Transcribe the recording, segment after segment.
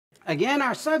Again,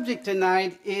 our subject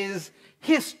tonight is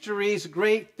history's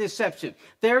great deception.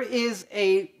 There is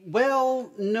a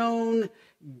well-known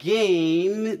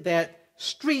game that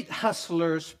street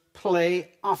hustlers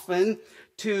play often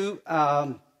to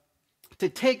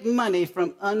take money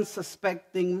from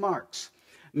unsuspecting marks.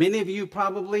 Many of you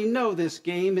probably know this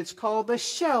game. It's called the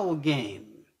shell game.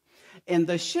 In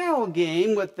the shell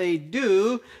game, what they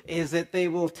do is that they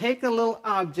will take a little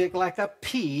object like a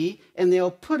pea and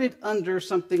they'll put it under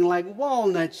something like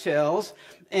walnut shells,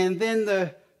 and then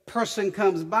the person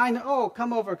comes by and, oh,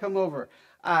 come over.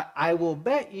 I will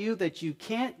bet you that you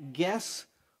can't guess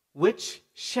which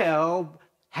shell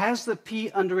has the pea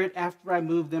under it after I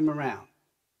move them around.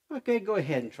 Okay, go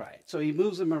ahead and try it. So he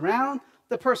moves them around,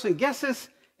 the person guesses,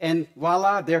 and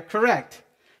voila, they're correct.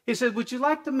 He said, would you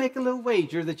like to make a little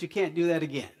wager that you can't do that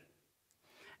again?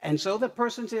 And so the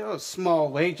person said, oh, small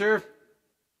wager,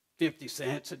 50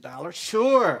 cents, $1,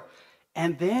 sure.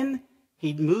 And then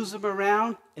he moves them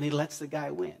around and he lets the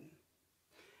guy win.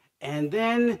 And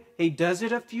then he does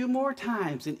it a few more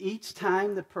times, and each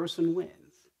time the person wins.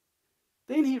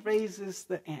 Then he raises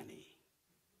the ante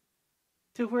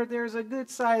to where there's a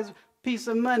good-sized piece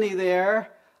of money there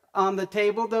on the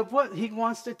table of what he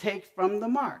wants to take from the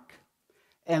mark.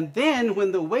 And then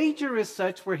when the wager is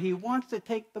such where he wants to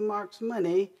take the mark's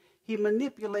money, he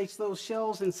manipulates those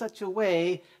shells in such a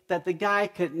way that the guy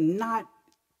could not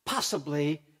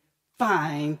possibly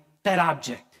find that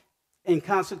object. And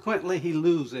consequently, he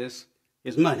loses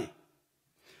his money.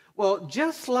 Well,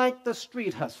 just like the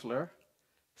street hustler,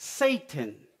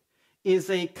 Satan is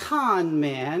a con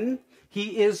man,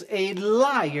 he is a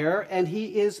liar, and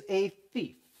he is a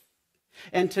thief.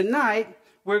 And tonight,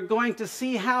 we're going to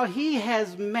see how he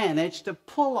has managed to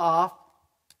pull off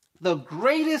the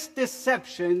greatest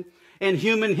deception in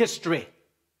human history.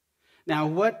 Now,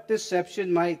 what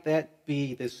deception might that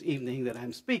be this evening that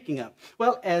I'm speaking of?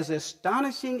 Well, as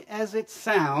astonishing as it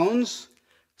sounds,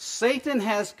 Satan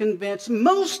has convinced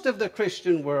most of the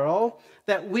Christian world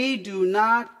that we do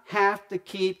not have to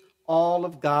keep all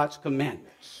of God's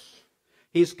commandments.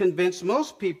 He's convinced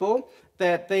most people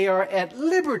that they are at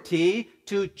liberty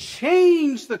to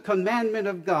change the commandment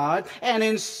of God and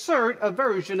insert a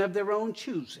version of their own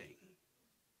choosing.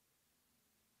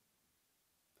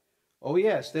 Oh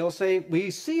yes, they'll say, we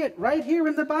see it right here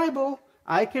in the Bible.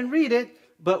 I can read it,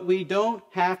 but we don't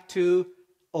have to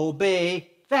obey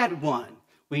that one.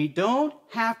 We don't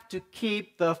have to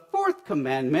keep the fourth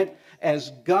commandment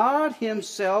as God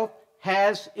himself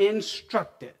has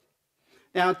instructed.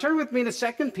 Now turn with me to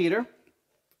 2 Peter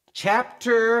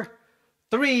chapter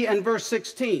 3 and verse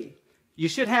 16. You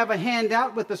should have a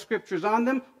handout with the scriptures on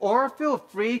them, or feel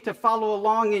free to follow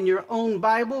along in your own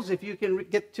Bibles if you can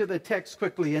get to the text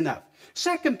quickly enough.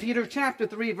 2 Peter chapter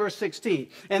 3 verse 16.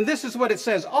 And this is what it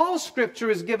says. All scripture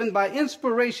is given by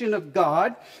inspiration of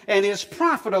God and is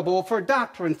profitable for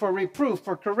doctrine, for reproof,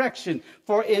 for correction,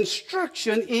 for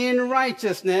instruction in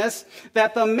righteousness,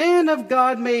 that the man of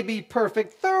God may be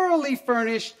perfect, thoroughly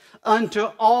furnished unto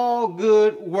all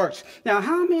good works. Now,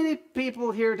 how many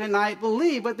people here tonight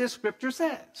believe what this scripture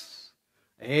says?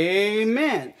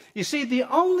 Amen. You see, the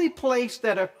only place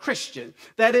that a Christian,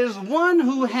 that is one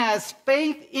who has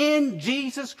faith in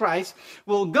Jesus Christ,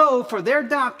 will go for their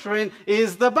doctrine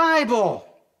is the Bible.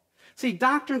 See,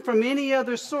 doctrine from any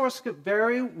other source could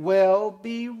very well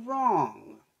be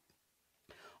wrong.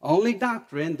 Only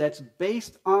doctrine that's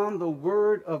based on the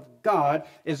Word of God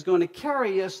is going to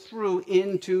carry us through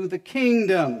into the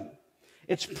kingdom.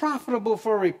 It's profitable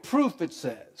for reproof, it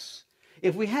says.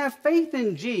 If we have faith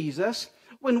in Jesus,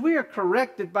 when we are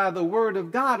corrected by the Word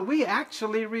of God, we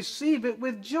actually receive it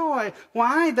with joy.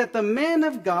 Why? That the man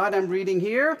of God, I'm reading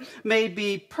here, may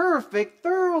be perfect,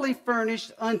 thoroughly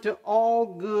furnished unto all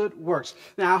good works.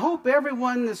 Now, I hope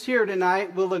everyone that's here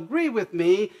tonight will agree with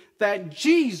me that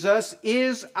Jesus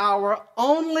is our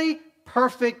only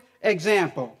perfect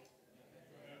example.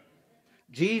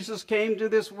 Jesus came to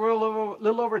this world a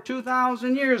little over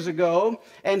 2,000 years ago,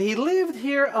 and he lived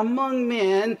here among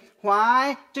men.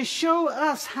 Why? To show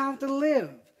us how to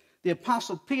live. The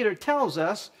Apostle Peter tells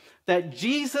us that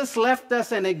Jesus left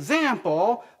us an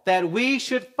example that we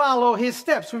should follow his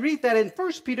steps. We read that in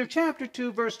 1 Peter chapter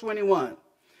 2, verse 21.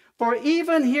 For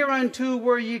even hereunto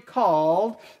were ye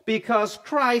called, because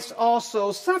Christ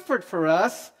also suffered for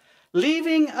us,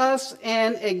 leaving us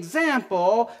an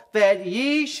example that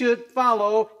ye should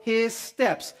follow his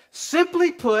steps.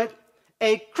 Simply put,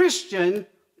 a Christian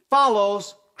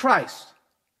follows Christ.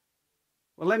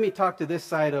 Well, let me talk to this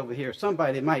side over here.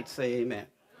 Somebody might say amen.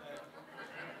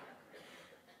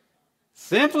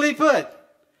 Simply put,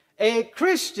 a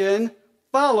Christian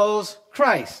follows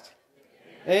Christ.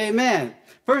 Amen.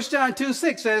 1 John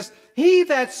 2:6 says, he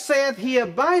that saith he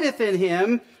abideth in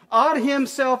him ought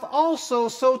himself also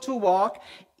so to walk,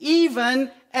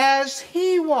 even as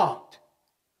he walked.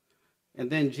 And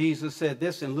then Jesus said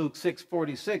this in Luke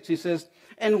 6:46. He says,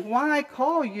 and why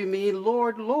call you me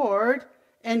Lord, Lord,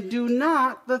 and do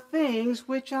not the things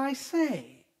which I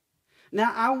say?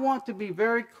 Now, I want to be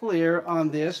very clear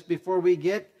on this before we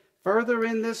get further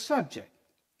in this subject.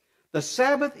 The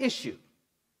Sabbath issue,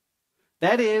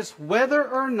 that is, whether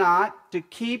or not to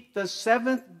keep the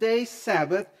seventh-day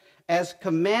Sabbath as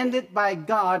commanded by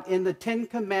God in the Ten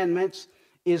Commandments,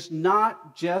 is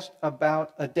not just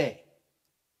about a day.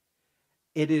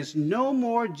 It is no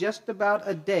more just about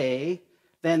a day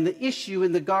than the issue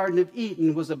in the Garden of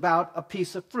Eden was about a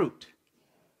piece of fruit.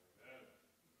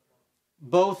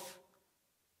 Both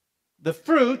the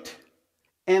fruit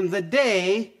and the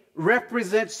day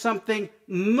represent something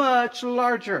much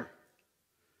larger.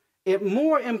 It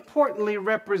more importantly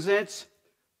represents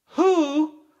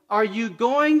who are you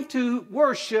going to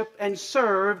worship and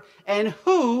serve, and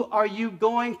who are you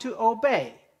going to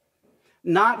obey?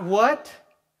 Not what,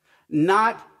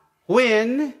 not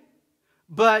when,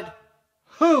 but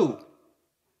who?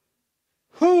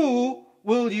 Who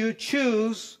will you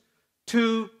choose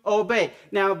to obey?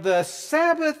 Now, the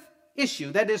Sabbath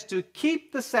issue, that is to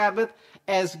keep the Sabbath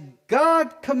as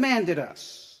God commanded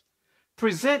us,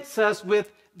 presents us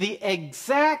with the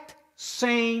exact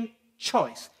same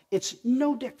choice. It's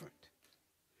no different.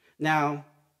 Now,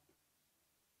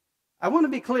 I want to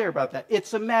be clear about that.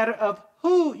 It's a matter of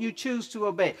who you choose to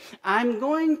obey. I'm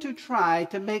going to try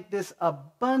to make this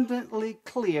abundantly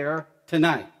clear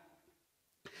tonight.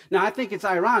 Now, I think it's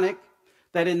ironic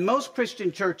that in most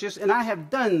Christian churches, and I have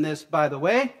done this, by the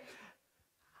way,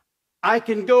 I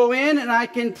can go in and I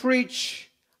can preach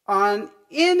on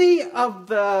any of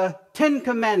the Ten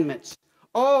Commandments.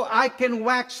 Oh, I can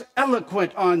wax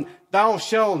eloquent on thou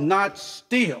shalt not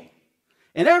steal.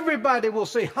 And everybody will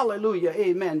say, hallelujah,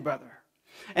 amen, brother.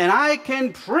 And I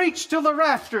can preach till the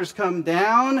rafters come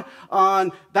down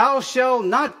on thou shalt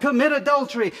not commit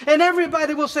adultery. And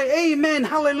everybody will say, amen,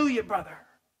 hallelujah, brother.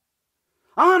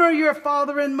 Honor your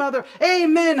father and mother.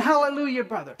 Amen, hallelujah,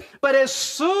 brother. But as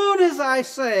soon as I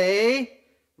say,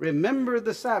 remember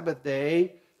the Sabbath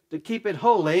day to keep it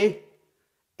holy,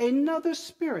 another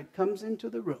spirit comes into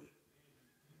the room.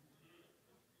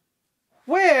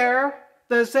 Where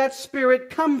does that spirit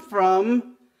come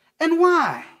from and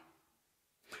why?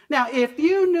 Now, if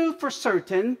you knew for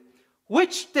certain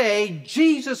which day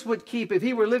Jesus would keep if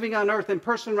he were living on earth in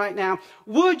person right now,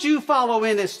 would you follow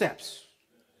in his steps?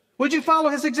 Would you follow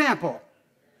his example?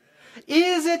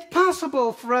 Is it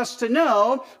possible for us to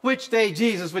know which day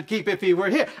Jesus would keep if he were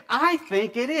here? I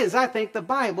think it is. I think the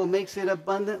Bible makes it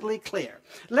abundantly clear.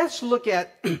 Let's look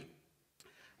at Luke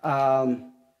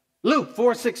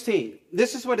 4:16.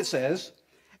 This is what it says.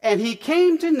 And he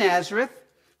came to Nazareth,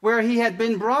 where he had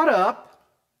been brought up,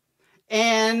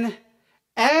 and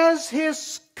as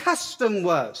his custom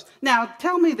was. Now,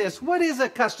 tell me this. What is a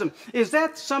custom? Is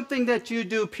that something that you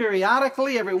do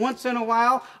periodically, every once in a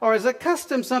while? Or is a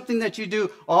custom something that you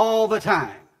do all the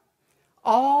time?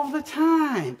 All the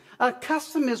time. A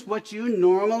custom is what you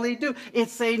normally do.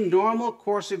 It's a normal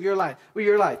course of your life.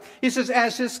 He says,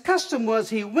 as his custom was,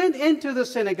 he went into the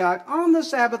synagogue on the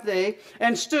Sabbath day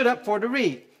and stood up for to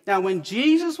read. Now, when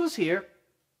Jesus was here,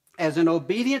 as an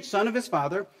obedient son of his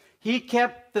Father, he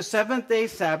kept the seventh-day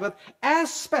Sabbath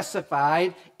as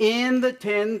specified in the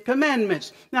Ten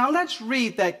Commandments. Now, let's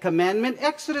read that commandment.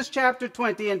 Exodus chapter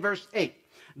 20 and verse 8.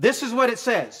 This is what it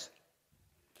says.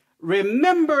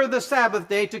 Remember the Sabbath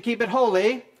day to keep it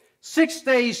holy. 6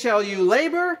 days shall you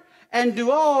labor and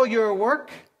do all your work.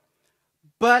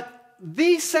 But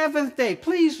the seventh day,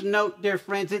 please note, dear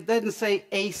friends, it doesn't say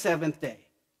a seventh day.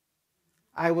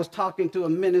 I was talking to a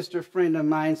minister friend of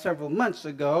mine several months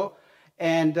ago,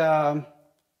 and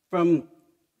from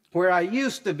where I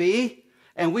used to be,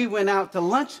 and we went out to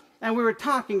lunch, and we were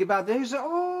talking about that. He said,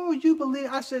 oh, you believe?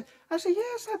 I said,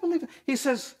 yes, I believe it. He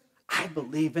says, I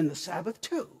believe in the Sabbath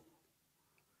too.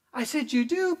 I said, you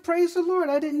do? Praise the Lord.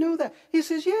 I didn't know that. He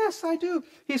says, yes, I do.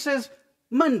 He says,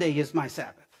 Monday is my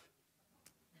Sabbath.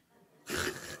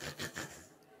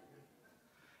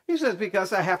 He says,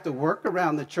 because I have to work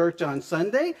around the church on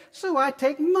Sunday, so I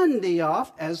take Monday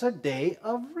off as a day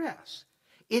of rest.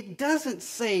 It doesn't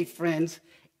say, friends,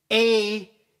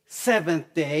 a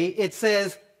seventh day. It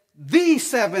says the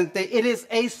seventh day. It is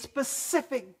a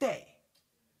specific day.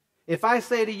 If I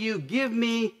say to you, give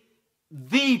me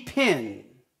the pen,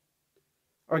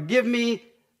 or give me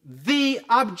the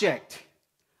object,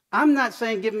 I'm not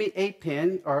saying give me a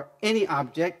pen or any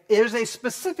object. There's a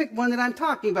specific one that I'm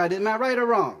talking about. Am I right or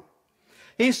wrong?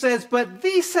 He says, but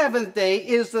the seventh day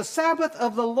is the Sabbath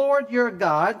of the Lord your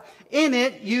God. In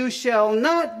it you shall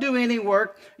not do any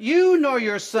work, you nor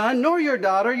your son, nor your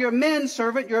daughter, your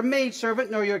manservant, your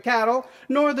maidservant, nor your cattle,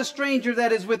 nor the stranger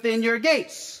that is within your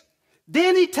gates.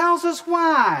 Then he tells us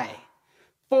why.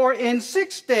 For in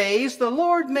 6 days the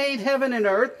Lord made heaven and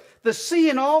earth, the sea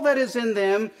and all that is in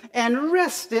them, and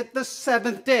rested the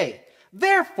seventh day.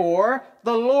 Therefore,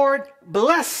 the Lord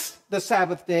blessed the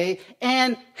Sabbath day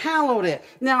and hallowed it.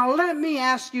 Now, let me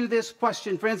ask you this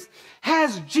question, friends.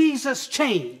 Has Jesus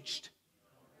changed?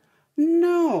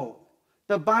 No.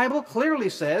 The Bible clearly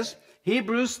says,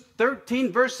 Hebrews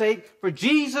 13, verse 8, for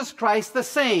Jesus Christ the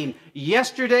same,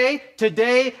 yesterday,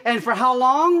 today, and for how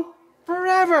long?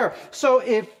 Forever. So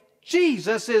if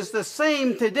Jesus is the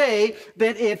same today,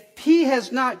 that if he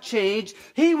has not changed,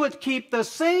 he would keep the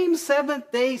same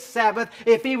seventh-day Sabbath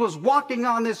if he was walking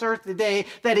on this earth today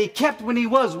that he kept when he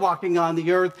was walking on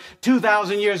the earth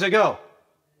 2,000 years ago.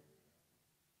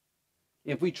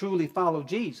 If we truly follow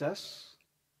Jesus,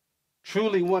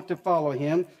 truly want to follow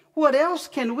him, what else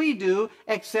can we do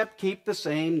except keep the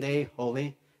same day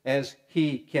holy as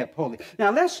he kept holy?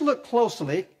 Now let's look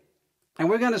closely. And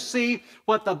we're going to see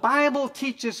what the Bible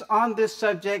teaches on this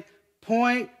subject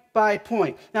point by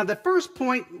point. Now, the first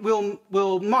point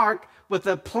we'll mark with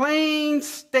a plain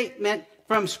statement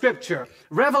from Scripture.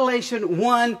 Revelation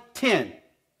 1:10.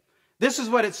 This is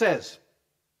what it says.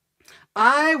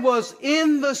 I was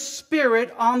in the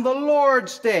Spirit on the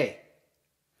Lord's day,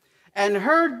 and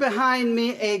heard behind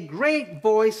me a great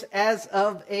voice as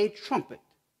of a trumpet.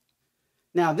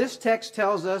 Now, this text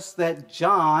tells us that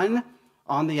John,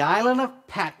 on the island of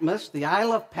Patmos, the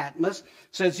Isle of Patmos,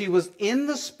 says he was in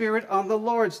the Spirit on the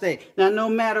Lord's day. Now, no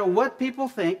matter what people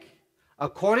think,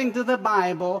 according to the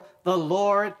Bible, the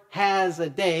Lord has a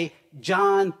day.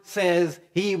 John says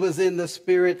he was in the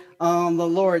Spirit on the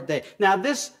Lord's day. Now,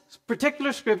 this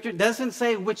particular scripture doesn't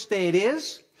say which day it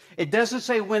is. It doesn't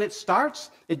say when it starts.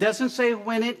 It doesn't say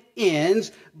when it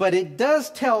ends. But it does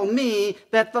tell me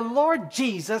that the Lord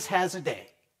Jesus has a day.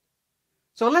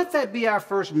 So let that be our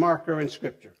first marker in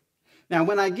Scripture. Now,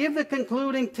 when I give the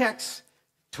concluding text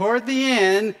toward the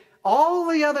end, all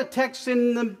the other texts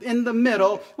in the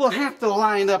middle will have to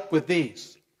line up with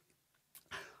these.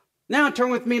 Now turn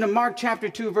with me to Mark chapter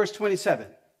 2, verse 27.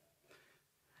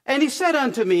 And he said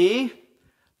unto me,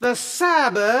 the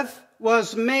Sabbath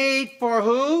was made for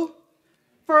who?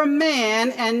 For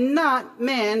man, and not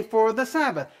man for the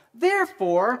Sabbath.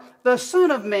 Therefore, the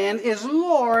Son of Man is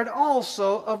Lord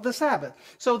also of the Sabbath.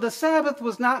 So the Sabbath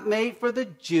was not made for the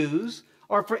Jews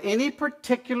or for any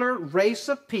particular race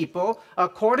of people.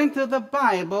 According to the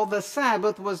Bible, the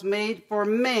Sabbath was made for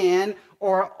man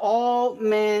or all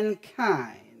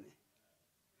mankind.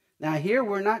 Now here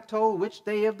we're not told which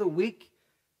day of the week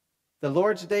the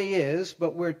Lord's day is,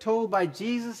 but we're told by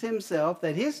Jesus himself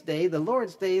that his day, the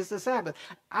Lord's day, is the Sabbath.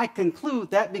 I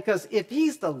conclude that because if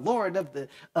he's the Lord of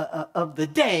the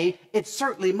day, it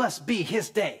certainly must be his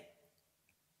day.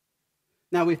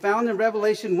 Now we found in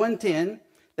Revelation 1:10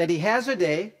 that he has a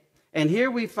day, and here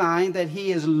we find that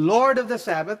he is Lord of the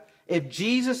Sabbath. If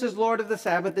Jesus is Lord of the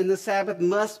Sabbath, then the Sabbath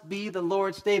must be the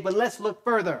Lord's day. But let's look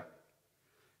further.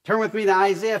 Turn with me to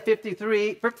Isaiah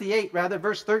 58,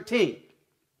 verse 13.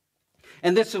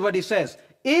 And this is what he says.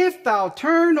 If thou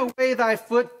turn away thy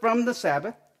foot from the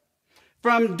Sabbath,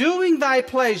 from doing thy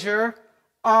pleasure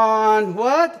on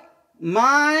what?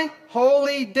 My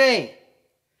holy day,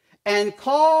 and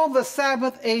call the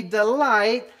Sabbath a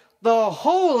delight, the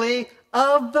holy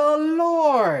of the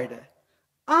Lord,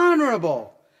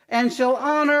 honorable, and shall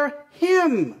honor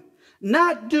him,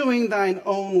 not doing thine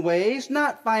own ways,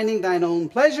 not finding thine own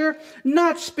pleasure,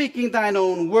 not speaking thine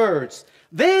own words.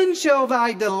 Then shall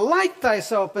thou delight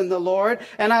thyself in the Lord,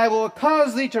 and I will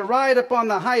cause thee to ride upon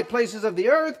the high places of the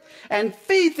earth, and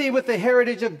feed thee with the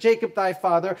heritage of Jacob thy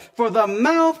father, for the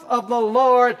mouth of the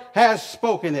Lord has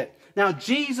spoken it. Now,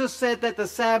 Jesus said that the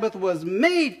Sabbath was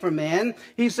made for man.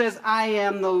 He says, I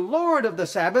am the Lord of the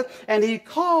Sabbath, and he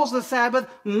calls the Sabbath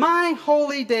my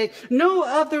holy day. No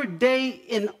other day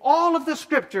in all of the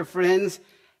Scripture, friends,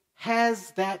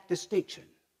 has that distinction.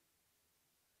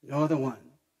 No other one.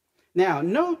 Now,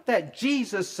 note that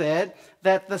Jesus said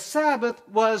that the Sabbath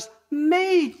was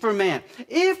made for man.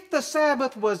 If the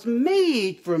Sabbath was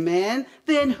made for man,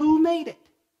 then who made it?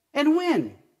 And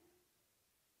when?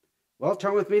 Well,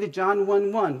 turn with me to John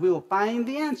 1:1. We will find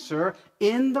the answer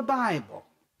in the Bible.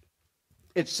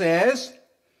 It says,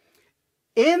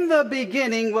 in the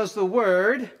beginning was the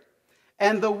Word,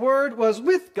 and the Word was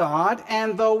with God,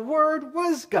 and the Word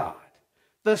was God.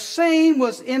 The same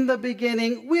was in the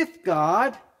beginning with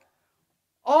God.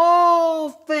 All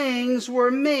things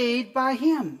were made by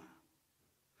him.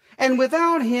 And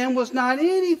without him was not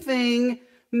anything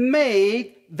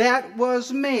made that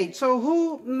was made. So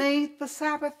who made the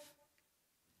Sabbath?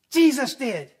 Jesus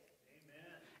did.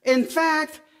 Amen. In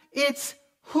fact, it's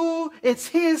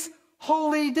his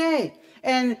holy day.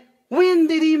 And when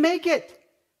did he make it?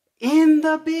 In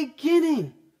the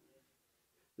beginning.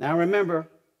 Now remember,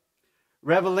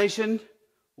 Revelation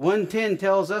 1:10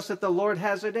 tells us that the Lord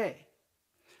has a day.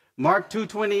 Mark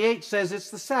 2:28 says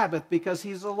it's the Sabbath because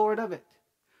he's the Lord of it.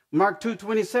 Mark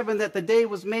 2:27 that the day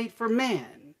was made for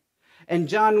man. And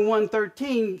John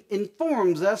 1:13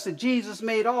 informs us that Jesus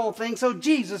made all things, so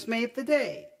Jesus made the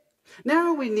day.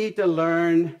 Now we need to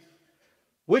learn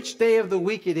which day of the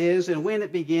week it is and when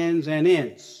it begins and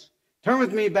ends. Turn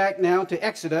with me back now to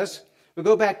Exodus. We'll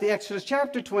go back to Exodus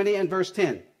chapter 20 and verse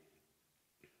 10.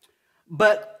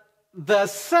 But the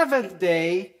seventh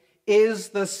day is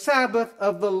the Sabbath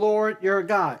of the Lord your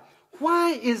God.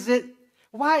 Why is it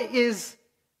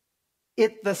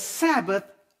the Sabbath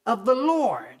of the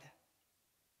Lord?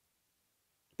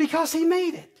 Because he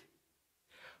made it.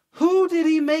 Who did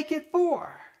he make it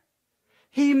for?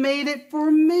 He made it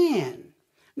for man.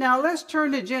 Now let's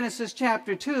turn to Genesis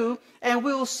chapter 2 and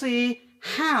we'll see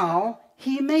how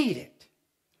he made it.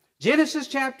 Genesis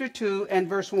chapter 2 and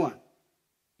verse 1.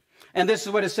 And this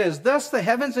is what it says. Thus the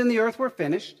heavens and the earth were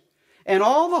finished, and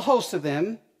all the hosts of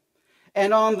them.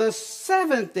 And on the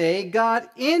seventh day, God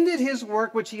ended his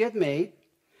work which he had made,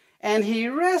 and he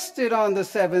rested on the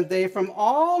seventh day from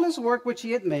all his work which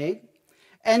he had made.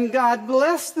 And God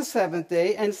blessed the seventh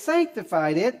day and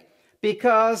sanctified it,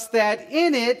 because that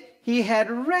in it he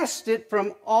had rested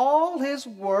from all his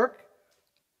work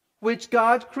which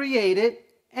God created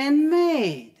and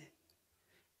made.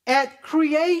 At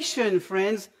creation,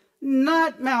 friends,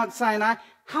 not Mount Sinai.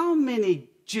 How many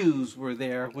Jews were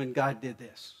there when God did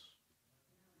this?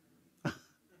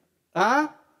 Huh?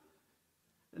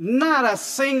 Not a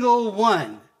single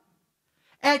one.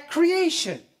 At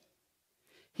creation,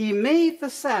 he made the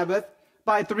Sabbath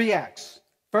by 3 acts.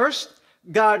 First,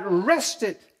 God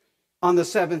rested on the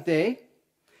seventh day,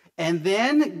 and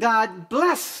then God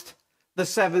blessed the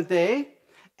seventh day,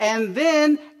 and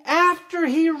then after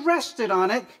he rested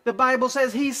on it, the Bible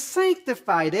says he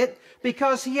sanctified it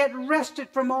because he had rested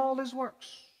from all his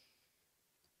works.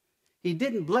 He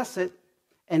didn't bless it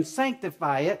and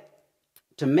sanctify it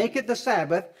to make it the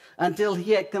Sabbath until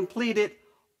he had completed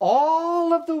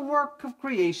all of the work of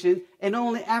creation, and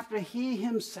only after he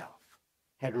himself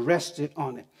had rested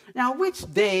on it. Now,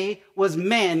 which day was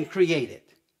man created?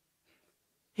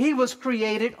 He was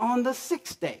created on the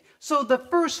 6th day. So the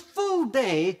first full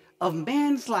day of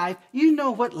man's life, you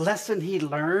know what lesson he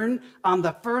learned on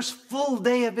the first full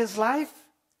day of his life?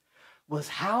 Was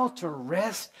how to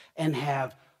rest and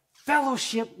have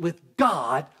fellowship with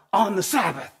God on the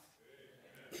Sabbath.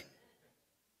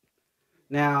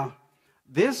 Now,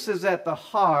 this is at the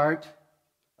heart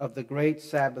of the great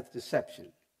Sabbath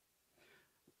deception.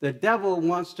 The devil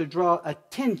wants to draw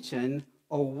attention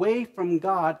away from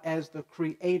God as the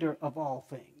creator of all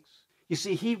things. You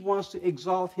see, he wants to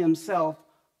exalt himself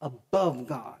above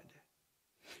God.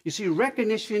 You see,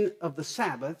 recognition of the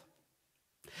Sabbath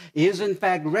is in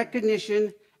fact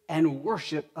recognition and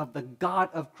worship of the God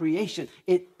of creation.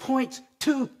 It points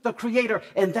to the creator,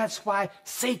 and that's why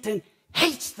Satan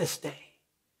hates this day.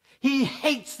 He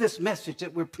hates this message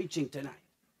that we're preaching tonight.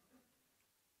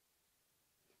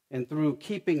 And through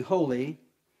keeping holy,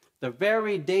 the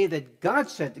very day that God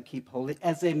said to keep holy,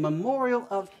 as a memorial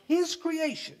of his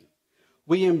creation,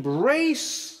 we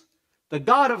embrace the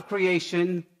God of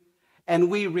creation and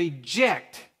we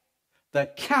reject the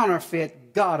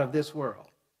counterfeit God of this world.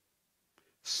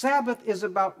 Sabbath is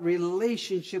about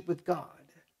relationship with God.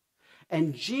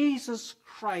 And Jesus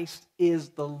Christ is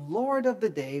the Lord of the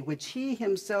day, which he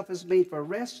himself has made for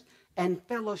rest and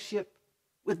fellowship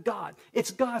with God.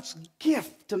 It's God's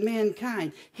gift to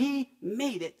mankind. He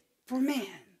made it for man.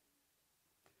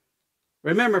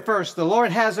 Remember first, the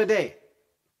Lord has a day.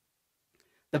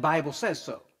 The Bible says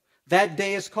so. That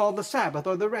day is called the Sabbath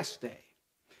or the rest day.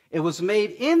 It was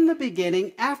made in the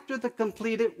beginning after the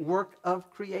completed work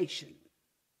of creation.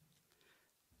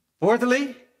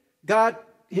 Fourthly, God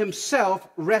himself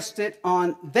rested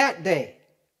on that day.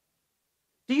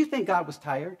 Do you think God was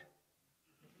tired?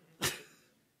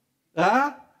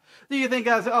 Huh? Do you think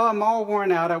God said, oh, I'm all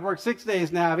worn out. I worked 6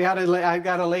 days now. I've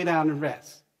got to lay down and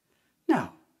rest. No.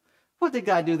 What did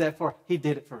God do that for? He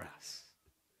did it for us.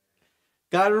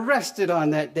 God rested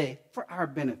on that day for our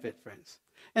benefit, friends.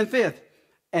 And fifth,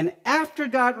 and after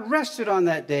God rested on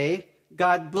that day,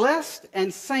 God blessed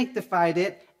and sanctified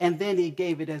it, and then he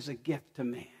gave it as a gift to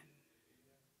man.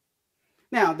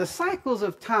 Now, the cycles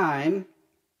of time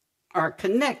are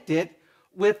connected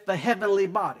with the heavenly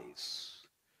bodies.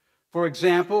 For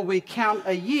example, we count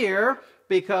a year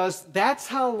because that's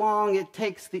how long it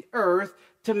takes the earth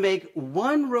to make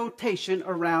one rotation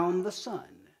around the sun,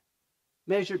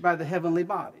 measured by the heavenly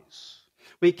bodies.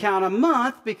 We count a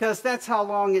month because that's how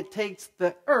long it takes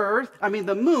the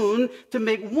moon, to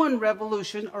make one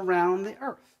revolution around the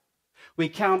earth. We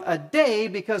count a day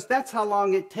because that's how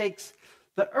long it takes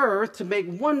the earth to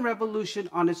make one revolution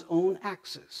on its own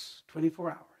axis,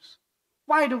 24 hours.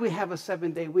 Why do we have a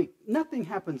 7-day week? Nothing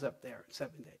happens up there in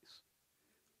 7 days.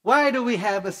 Why do we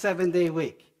have a 7-day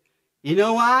week? You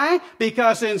know why?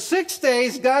 Because in 6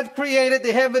 days, God created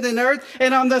the heaven and earth,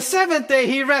 and on the 7th day,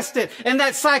 he rested. And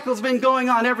that cycle's been going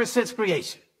on ever since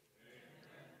creation.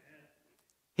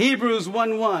 Hebrews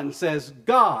 1:1 says,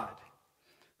 God,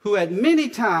 who at many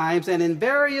times and in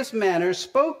various manners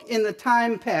spoke in the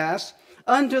time past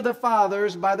unto the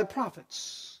fathers by the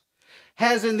prophets,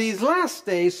 has in these last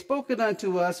days spoken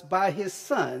unto us by his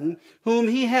Son, whom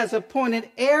he has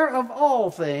appointed heir of all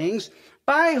things,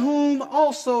 by whom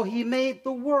also he made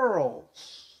the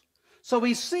worlds. So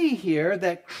we see here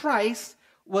that Christ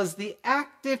was the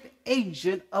active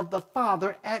agent of the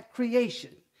Father at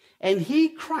creation. And he,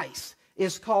 Christ,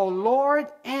 is called Lord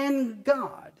and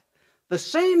God. The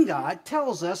same God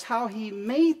tells us how he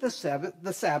made the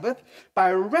Sabbath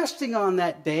by resting on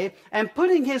that day and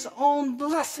putting his own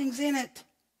blessings in it.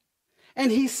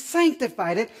 And he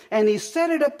sanctified it and he set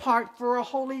it apart for a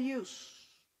holy use.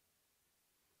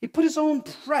 He put his own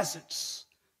presence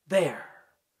there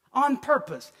on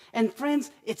purpose. And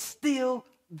friends, it's still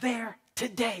there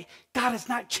today. God has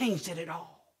not changed it at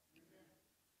all.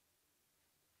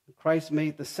 Christ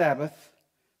made the Sabbath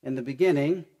in the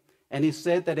beginning, and he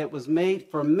said that it was made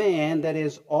for man, that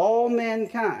is, all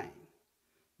mankind.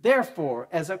 Therefore,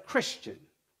 as a Christian,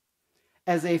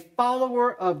 as a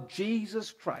follower of Jesus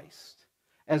Christ,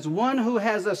 as one who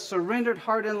has a surrendered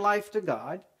heart and life to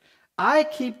God, I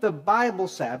keep the Bible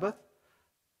Sabbath,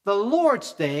 the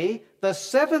Lord's Day, the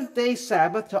 7th-day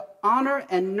Sabbath, to honor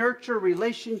and nurture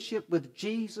relationship with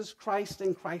Jesus Christ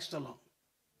and Christ alone.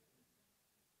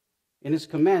 In his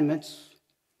commandments,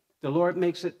 the Lord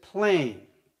makes it plain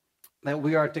that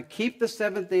we are to keep the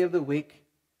 7th day of the week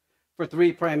for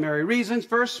 3 primary reasons.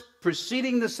 First,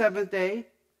 preceding the 7th day,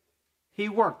 he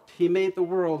worked. He made the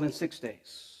world in 6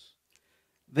 days.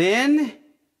 Then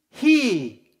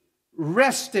he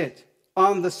rested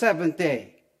on the 7th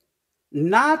day,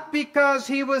 not because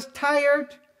he was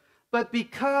tired, but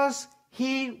because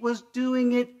he was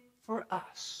doing it for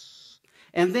us.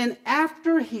 And then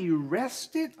after he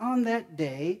rested on that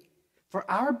day for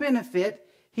our benefit,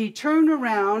 he turned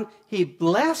around, he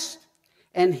blessed,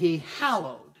 and he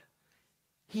hallowed.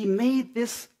 He made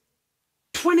this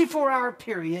 24-hour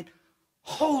period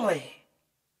holy.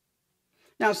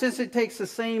 Now, since it takes the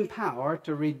same power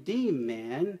to redeem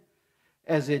man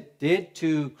as it did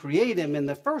to create him in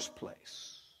the first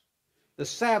place, the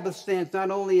Sabbath stands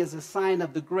not only as a sign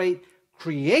of the great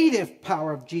creative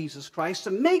power of Jesus Christ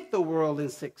to make the world in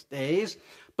 6 days,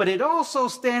 but it also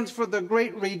stands for the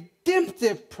great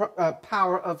redemptive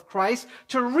power of Christ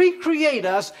to recreate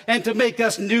us and to make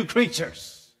us new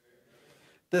creatures.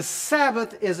 The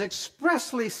Sabbath is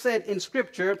expressly said in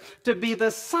Scripture to be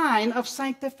the sign of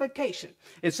sanctification.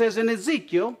 It says in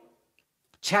Ezekiel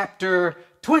chapter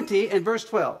 20 and verse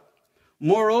 12,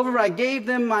 moreover, I gave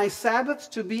them my Sabbaths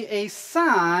to be a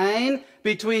sign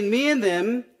between me and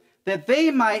them, that they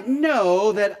might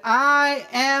know that I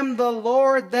am the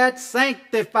Lord that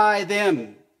sanctify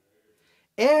them.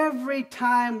 Every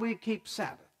time we keep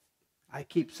Sabbath, I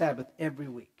keep Sabbath every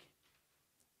week,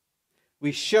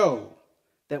 we show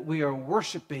that we are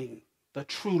worshiping the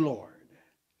true Lord,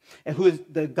 and who is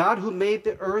the God who made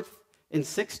the earth in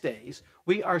 6 days.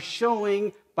 We are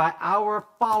showing by our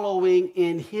following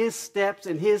in his steps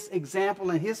and his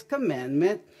example and his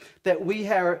commandment that we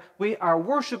are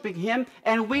worshiping him,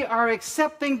 and we are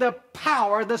accepting the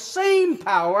power, the same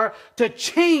power, to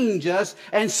change us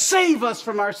and save us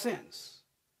from our sins.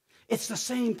 It's the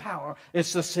same power.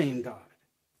 It's the same God.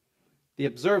 The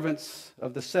observance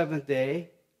of the 7th day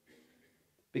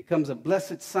becomes a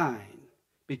blessed sign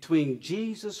between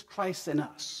Jesus Christ and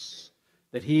us,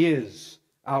 that he is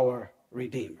our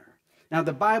Redeemer. Now,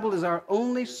 the Bible is our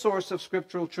only source of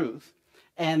scriptural truth,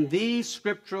 and these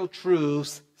scriptural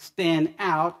truths stand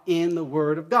out in the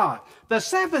Word of God. The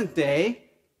 7th day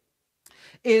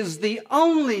is the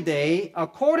only day,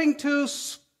 according to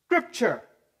Scripture,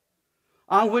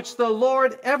 on which the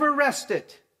Lord ever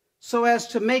rested so as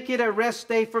to make it a rest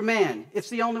day for man. It's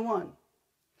the only one.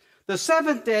 The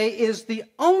seventh day is the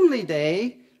only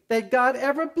day that God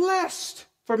ever blessed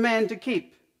for man to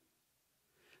keep.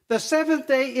 The seventh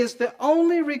day is the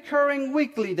only recurring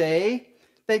weekly day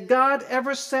that God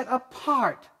ever set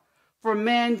apart for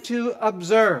man to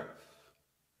observe.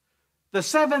 The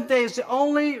seventh day is the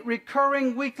only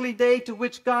recurring weekly day to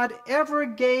which God ever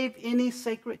gave any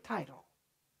sacred title.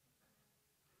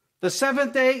 The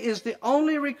seventh day is the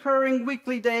only recurring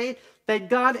weekly day that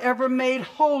God ever made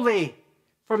holy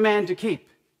for man to keep.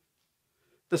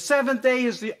 The seventh day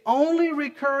is the only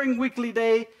recurring weekly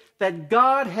day that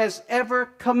God has ever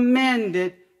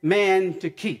commanded man to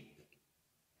keep.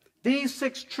 These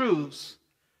 6 truths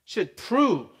should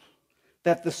prove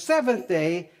that the seventh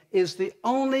day is the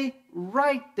only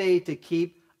right day to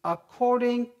keep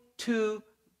according to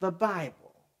the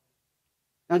Bible.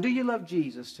 Now, do you love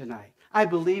Jesus tonight? I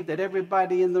believe that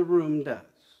everybody in the room does.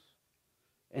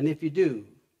 And if you do,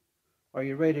 are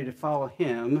you ready to follow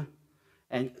him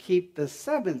and keep the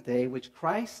seventh day, which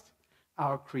Christ,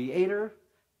 our Creator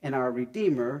and our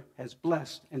Redeemer, has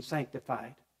blessed and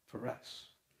sanctified for us?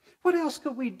 What else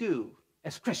could we do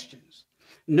as Christians,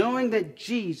 knowing that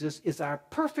Jesus is our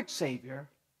perfect Savior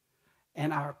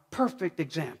and our perfect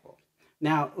example?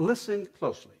 Now, listen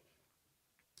closely.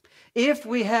 If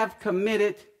we have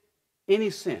committed any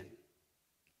sin,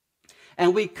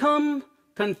 and we come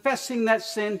confessing that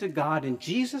sin to God in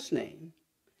Jesus' name,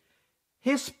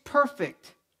 his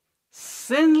perfect,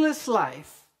 sinless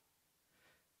life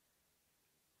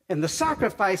and the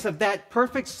sacrifice of that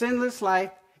perfect, sinless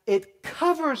life, it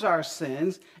covers our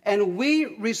sins, and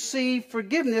we receive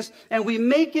forgiveness, and we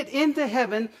make it into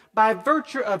heaven by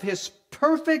virtue of his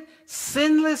perfect,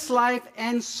 sinless life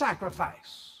and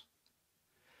sacrifice.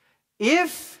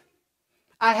 If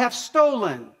I have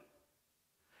stolen,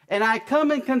 and I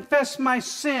come and confess my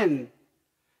sin,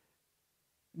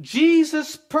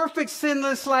 Jesus' perfect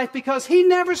sinless life, because he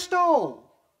never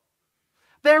stole.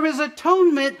 There is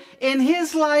atonement in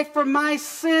his life for my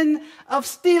sin of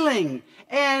stealing.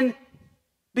 And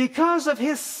because of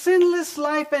his sinless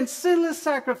life and sinless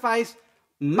sacrifice,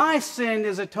 my sin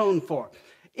is atoned for.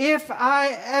 If I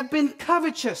have been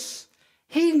covetous,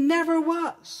 he never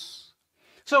was.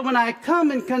 So when I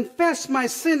come and confess my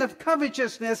sin of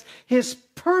covetousness, his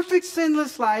perfect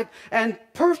sinless life and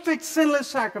perfect sinless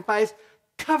sacrifice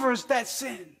covers that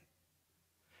sin.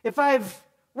 If I've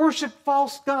worshiped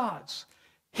false gods,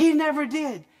 he never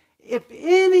did. If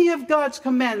any of God's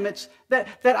commandments that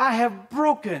I have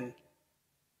broken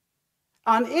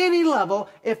on any level,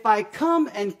 if I come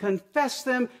and confess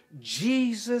them,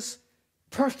 Jesus'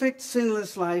 perfect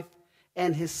sinless life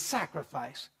and his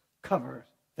sacrifice covers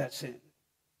that sin.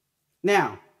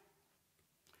 Now,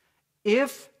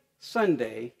 if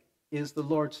Sunday is the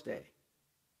Lord's Day,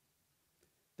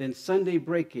 then Sunday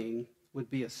breaking would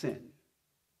be a sin.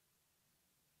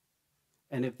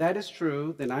 And if that is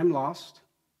true, then I'm lost,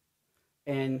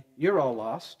 and you're all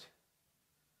lost.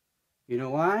 You know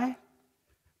why?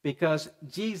 Because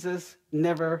Jesus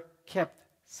never kept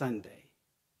Sunday.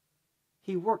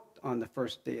 He worked on the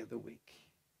first day of the week.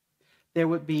 There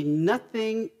would be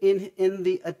nothing in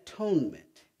the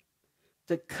atonement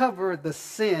to cover the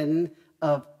sin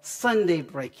of Sunday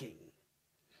breaking,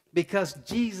 because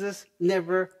Jesus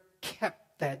never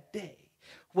kept that day.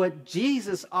 What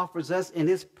Jesus offers us in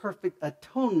his perfect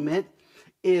atonement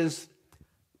is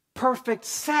perfect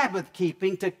Sabbath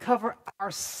keeping to cover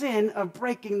our sin of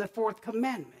breaking the fourth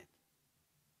commandment.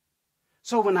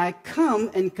 So when I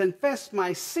come and confess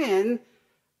my sin,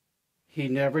 he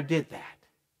never did that.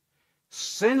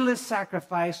 Sinless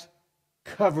sacrifice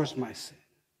covers my sin.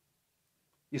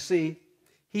 You see,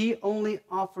 he only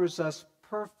offers us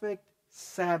perfect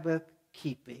Sabbath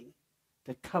keeping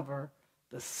to cover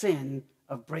the sin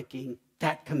of breaking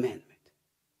that commandment.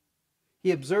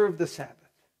 He observed the Sabbath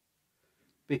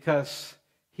because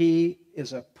he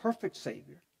is a perfect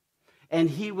Savior, and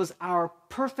he was our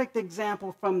perfect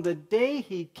example from the day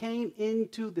he came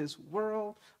into this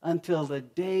world until the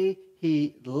day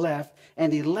he left,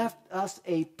 and he left us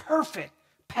a perfect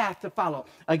path to follow.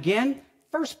 Again,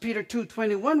 1 Peter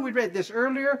 2:21, we read this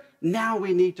earlier. Now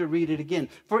we need to read it again.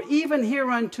 For even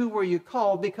hereunto were you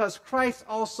called, because Christ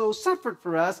also suffered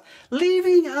for us,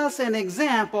 leaving us an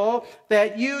example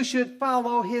that you should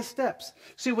follow his steps.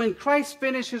 See, when Christ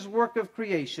finished his work of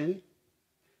creation,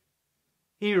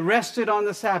 he rested on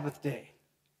the Sabbath day.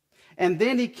 And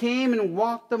then he came and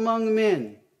walked among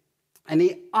men, and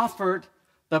he offered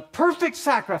the perfect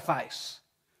sacrifice,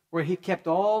 where he kept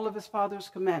all of his Father's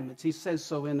commandments. He says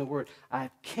so in the Word.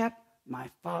 I've kept my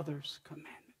Father's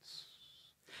commandments.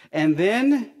 And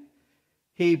then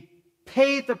he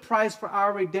paid the price for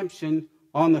our redemption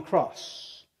on the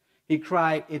cross. He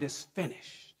cried, "It is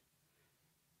finished."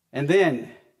 And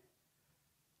then,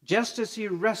 just as he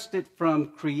rested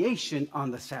from creation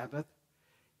on the Sabbath,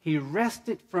 he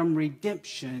rested from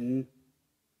redemption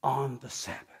on the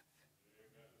Sabbath.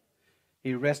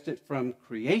 He rested from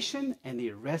creation and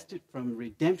he rested from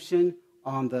redemption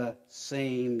on the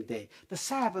same day. The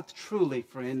Sabbath truly,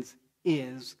 friends,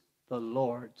 is the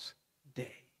Lord's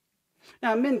day.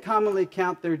 Now, men commonly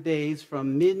count their days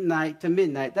from midnight to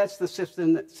midnight. That's the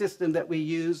system that we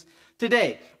use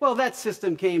today. Well, that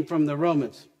system came from the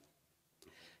Romans.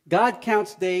 God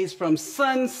counts days from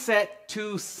sunset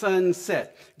to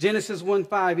sunset. Genesis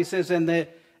 1:5, he says,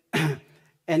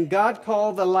 and God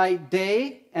called the light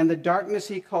day, and the darkness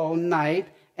he called night,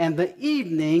 and the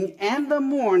evening and the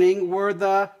morning were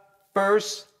the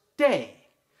first day.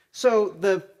 So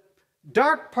the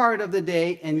dark part of the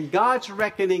day in God's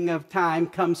reckoning of time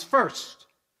comes first.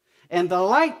 And the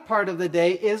light part of the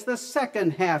day is the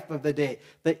second half of the day,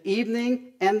 the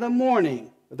evening and the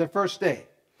morning, the first day.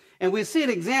 And we see an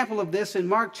example of this in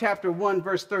Mark chapter 1,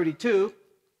 verse 32.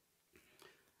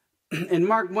 In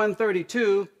Mark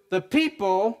 1:32, the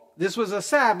people, this was a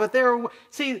Sabbath,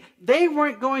 they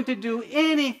weren't going to do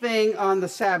anything on the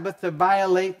Sabbath to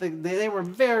violate they were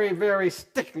very, very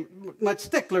much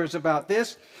sticklers about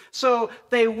this. So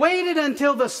they waited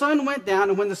until the sun went down,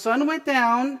 and when the sun went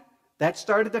down, that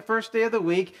started the first day of the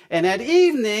week. And at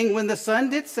evening, when the sun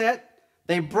did set,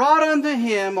 they brought unto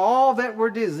him all that were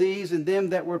diseased and them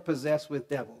that were possessed with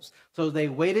devils. So they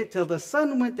waited till the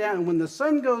sun went down, and when the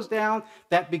sun goes down,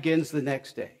 that begins the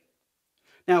next day.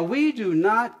 Now, we do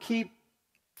not keep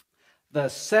the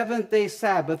seventh-day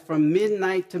Sabbath from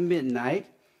midnight to midnight.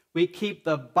 We keep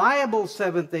the Bible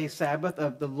seventh-day Sabbath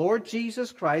of the Lord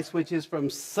Jesus Christ, which is from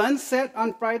sunset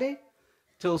on Friday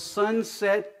till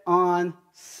sunset on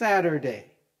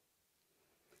Saturday.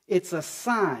 It's a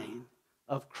sign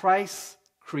of Christ's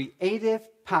creative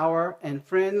power. And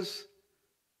friends,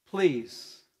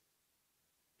 please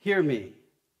hear me.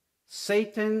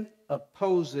 Satan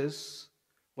opposes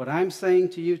what I'm saying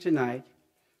to you tonight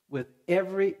with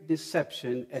every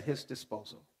deception at his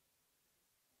disposal.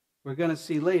 We're going to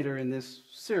see later in this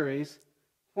series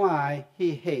why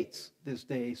he hates this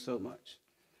day so much.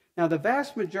 Now, the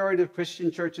vast majority of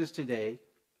Christian churches today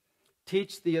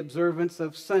teach the observance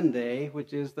of Sunday,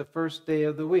 which is the first day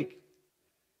of the week.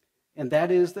 And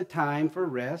that is the time for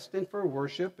rest and for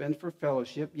worship and for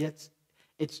fellowship. Yet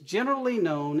it's generally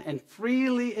known and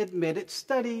freely admitted,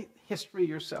 study history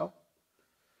yourself,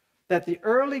 that the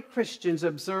early Christians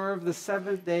observed the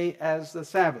seventh day as the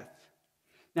Sabbath.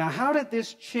 Now, how did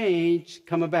this change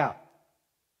come about?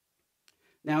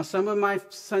 Now, some of my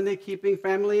Sunday-keeping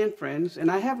family and friends, and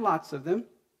I have lots of them,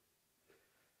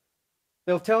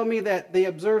 they'll tell me that they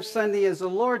observe Sunday as the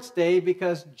Lord's Day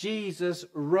because Jesus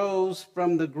rose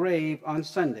from the grave on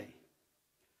Sunday.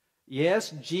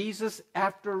 Yes, Jesus,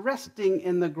 after resting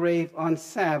in the grave on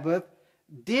Sabbath,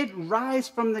 did rise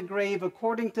from the grave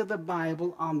according to the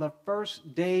Bible on the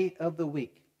first day of the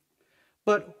week.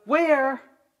 But where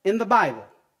in the Bible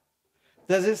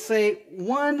does it say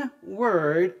one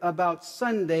word about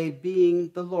Sunday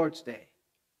being the Lord's Day?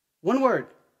 One word.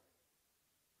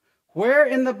 Where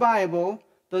in the Bible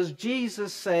does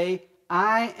Jesus say,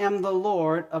 "I am the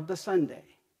Lord of the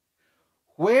Sunday"?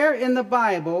 Where in the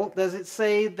Bible does it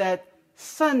say that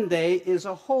Sunday is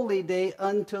a holy day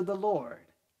unto the Lord?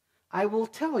 I will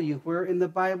tell you where in the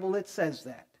Bible it says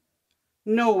that.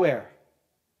 Nowhere.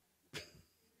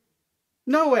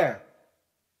 Nowhere.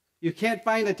 You can't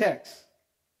find a text.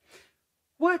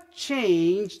 What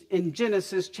changed in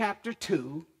Genesis chapter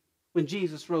 2 when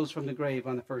Jesus rose from the grave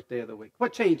on the first day of the week?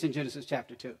 What changed in Genesis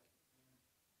chapter 2?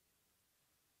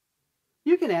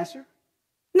 You can answer.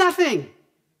 Nothing.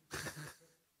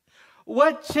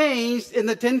 What changed in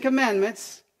the Ten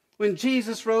Commandments when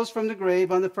Jesus rose from the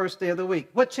grave on the first day of the week?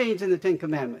 What changed in the Ten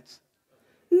Commandments?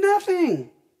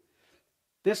 Nothing.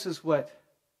 This is what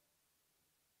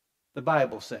the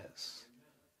Bible says.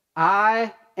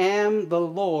 I am the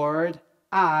Lord,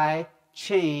 I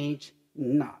change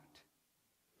not.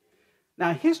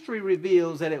 Now, history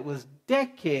reveals that it was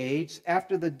decades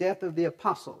after the death of the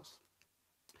apostles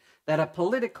that a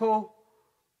political,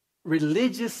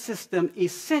 religious system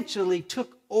essentially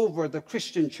took over the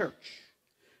Christian church.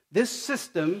 This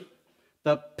system,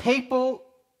 the Papal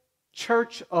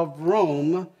Church of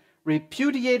Rome,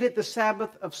 repudiated the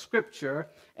Sabbath of Scripture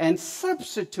and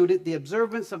substituted the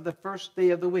observance of the first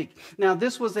day of the week. Now,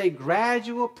 this was a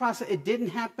gradual process. It didn't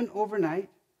happen overnight.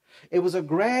 It was a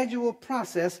gradual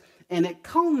process, and it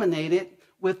culminated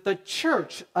with the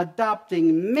church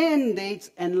adopting mandates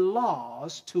and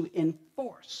laws to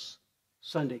enforce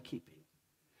Sunday keeping.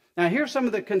 Now, here are some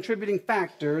of the contributing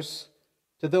factors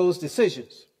to those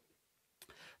decisions.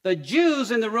 The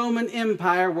Jews in the Roman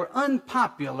Empire were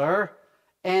unpopular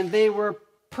and they were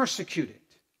persecuted.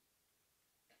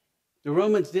 The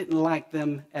Romans didn't like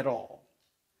them at all.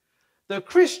 The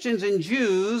Christians and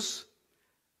Jews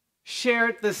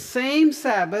shared the same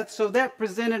Sabbath, so that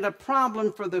presented a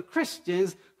problem for the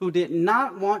Christians who did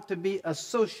not want to be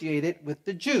associated with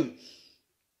the Jews.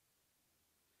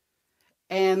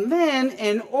 And then,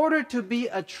 in order to be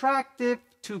attractive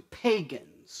to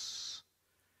pagans,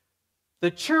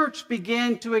 the church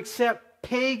began to accept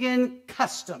pagan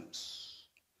customs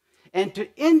and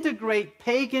to integrate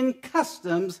pagan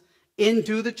customs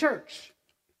into the church.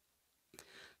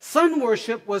 Sun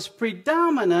worship was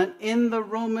predominant in the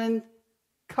Roman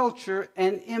culture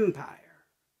and empire.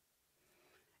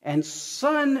 And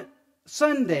Sunday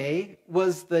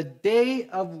was the day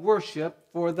of worship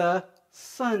for the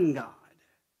sun god.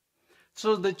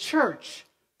 So the church,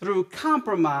 through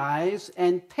compromise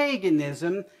and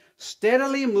paganism,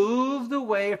 steadily moved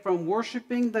away from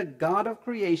worshiping the God of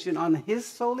creation on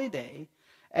his holy day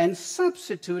and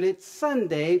substituted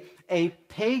Sunday, a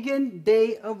pagan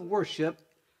day of worship,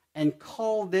 and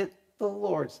called it the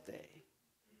Lord's Day.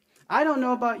 I don't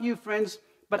know about you, friends,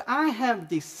 but I have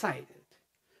decided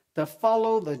to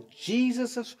follow the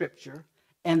Jesus of Scripture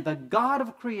and the God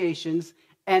of creations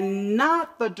and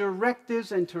not the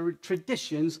directives and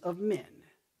traditions of men.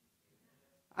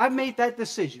 I've made that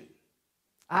decision.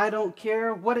 I don't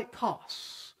care what it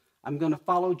costs. I'm going to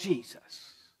follow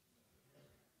Jesus.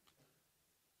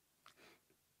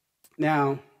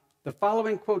 Now, the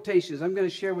following quotations, I'm going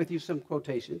to share with you some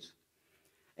quotations,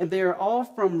 and they are all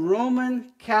from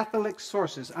Roman Catholic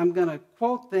sources. I'm going to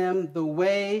quote them the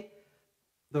way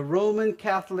the Roman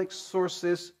Catholic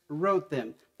sources wrote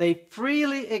them. They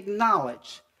freely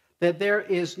acknowledge that there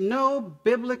is no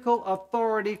biblical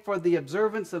authority for the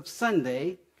observance of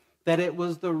Sunday, that it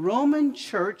was the Roman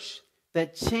Church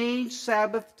that changed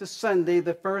Sabbath to Sunday,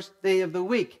 the first day of the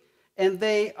week. And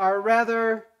they are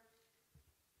rather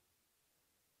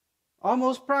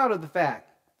almost proud of the fact.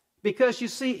 Because you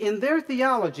see, in their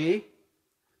theology,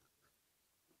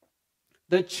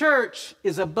 the church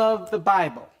is above the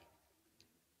Bible.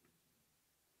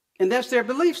 And that's their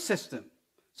belief system.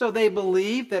 So they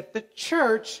believe that the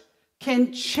church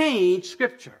can change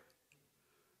Scripture.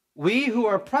 We who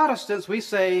are Protestants, we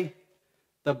say,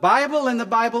 the Bible and the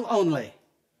Bible only.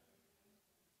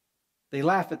 They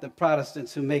laugh at the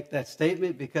Protestants who make that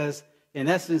statement because, in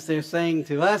essence, they're saying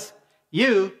to us,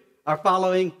 you are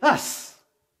following us.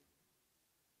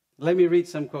 Let me read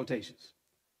some quotations.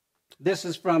 This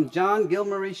is from John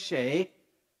Gilmary Shea.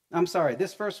 I'm sorry,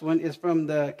 this first one is from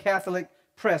the Catholic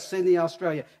Press, Sydney,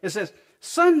 Australia. It says,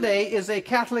 Sunday is a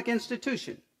Catholic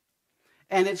institution,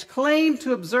 and its claim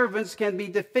to observance can be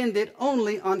defended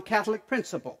only on Catholic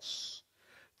principles.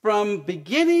 From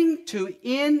beginning to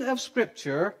end of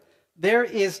Scripture, there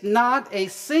is not a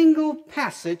single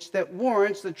passage that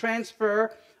warrants the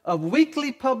transfer of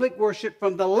weekly public worship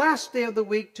from the last day of the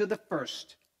week to the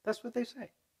first. That's what they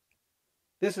say.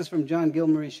 This is from John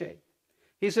Gilmary Shea.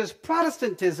 He says,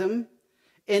 Protestantism,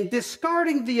 in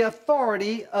discarding the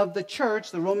authority of the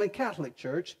church, the Roman Catholic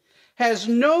Church, has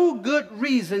no good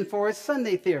reason for its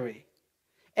Sunday theory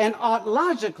and ought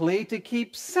logically to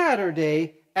keep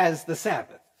Saturday as the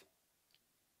Sabbath.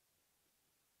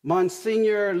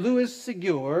 Monsignor Louis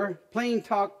Ségur, plain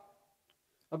talk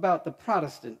about the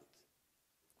Protestant.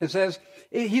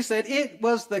 He said, it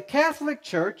was the Catholic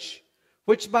Church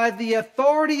which by the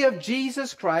authority of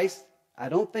Jesus Christ, I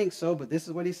don't think so, but this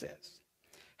is what he says,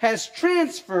 has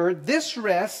transferred this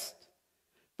rest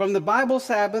from the Bible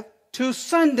Sabbath to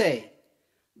Sunday.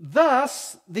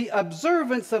 Thus, the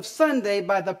observance of Sunday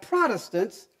by the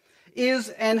Protestants is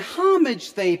an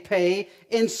homage they pay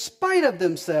in spite of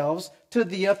themselves to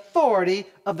the authority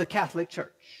of the Catholic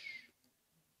Church.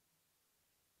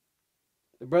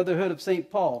 The Brotherhood of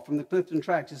St. Paul from the Clifton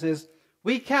Tracts, it says,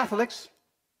 we Catholics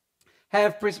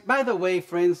have, by the way,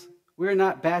 friends, we're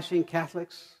not bashing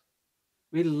Catholics.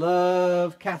 We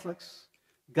love Catholics.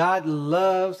 God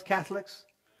loves Catholics.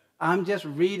 I'm just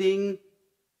reading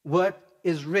what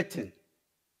is written.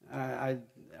 I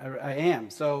am.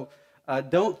 So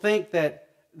don't think that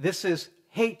this is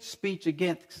hate speech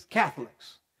against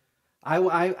Catholics. I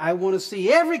want to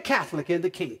see every Catholic in the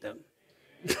kingdom.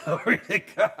 Glory to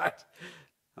God.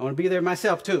 I want to be there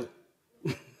myself too.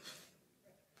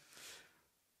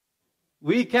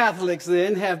 We Catholics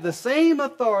then have the same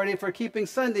authority for keeping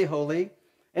Sunday holy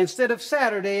instead of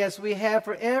Saturday as we have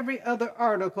for every other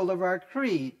article of our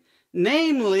creed,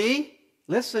 namely,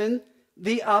 listen,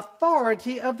 the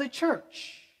authority of the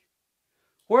church.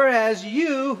 Whereas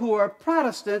you who are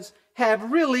Protestants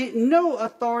have really no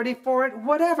authority for it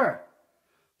whatever.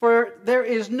 For there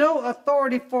is no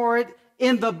authority for it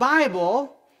in the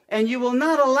Bible, and you will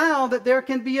not allow that there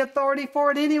can be authority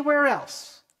for it anywhere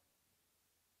else.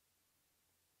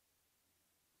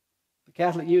 The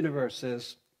Catholic Universe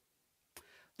says,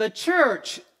 the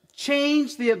church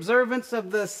changed the observance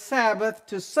of the Sabbath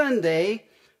to Sunday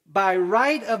by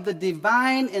right of the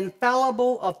divine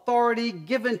infallible authority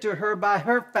given to her by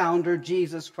her founder,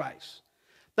 Jesus Christ.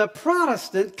 The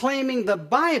Protestant, claiming the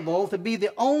Bible to be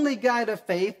the only guide of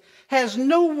faith, has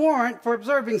no warrant for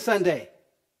observing Sunday.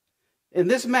 In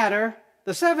this matter,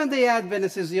 the Seventh-day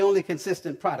Adventist is the only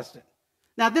consistent Protestant.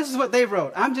 Now, this is what they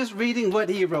wrote. I'm just reading what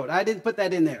he wrote. I didn't put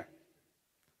that in there.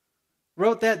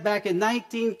 Wrote that back in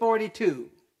 1942.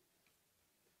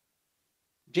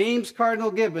 James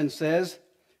Cardinal Gibbons says,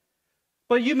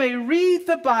 but you may read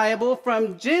the Bible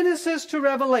from Genesis to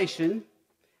Revelation,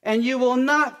 and you will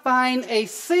not find a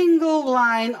single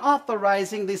line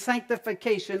authorizing the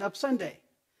sanctification of Sunday.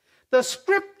 The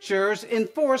scriptures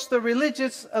enforce the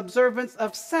religious observance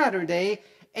of Saturday,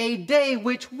 a day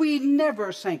which we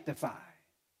never sanctify.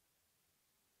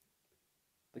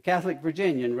 The Catholic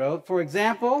Virginian wrote, for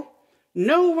example,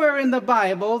 nowhere in the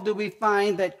Bible do we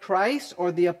find that Christ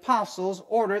or the apostles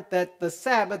ordered that the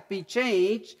Sabbath be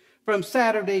changed from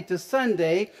Saturday to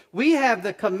Sunday. We have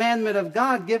the commandment of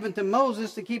God given to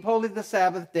Moses to keep holy the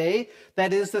Sabbath day,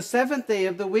 that is the seventh day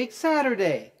of the week,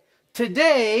 Saturday.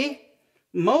 Today,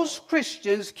 most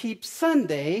Christians keep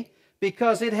Sunday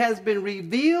because it has been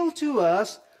revealed to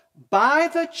us by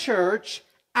the church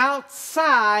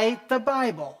outside the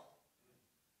Bible.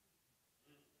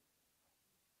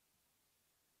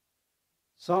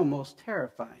 It's almost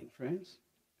terrifying, friends.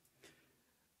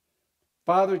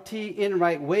 Father T.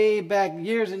 Enright, way back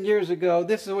years and years ago,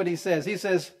 this is what he says. He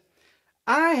says,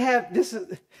 this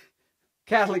is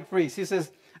Catholic priest. He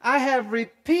says, I have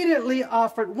repeatedly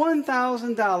offered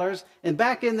 $1,000. And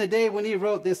back in the day when he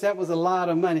wrote this, that was a lot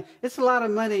of money. It's a lot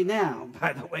of money now,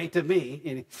 by the way, to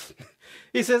me.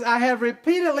 He says, I have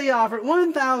repeatedly offered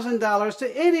 $1,000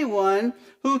 to anyone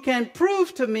who can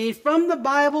prove to me from the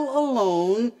Bible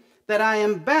alone that I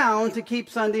am bound to keep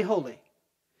Sunday holy.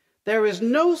 There is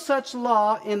no such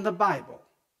law in the Bible.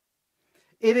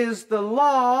 It is the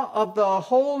law of the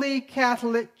Holy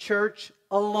Catholic Church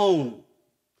alone.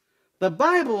 The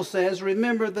Bible says,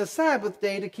 remember the Sabbath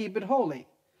day to keep it holy.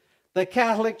 The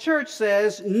Catholic Church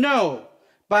says, no,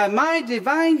 by my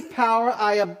divine power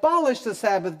I abolish the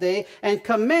Sabbath day and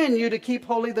command you to keep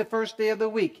holy the first day of the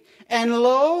week. And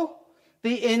lo,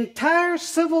 the entire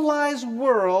civilized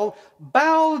world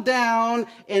bowed down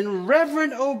in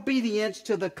reverent obedience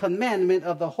to the commandment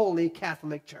of the Holy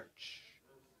Catholic Church.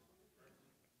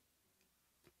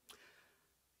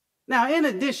 Now, in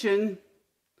addition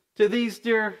to these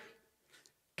dear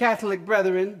Catholic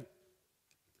brethren,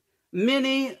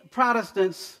 many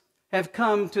Protestants have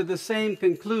come to the same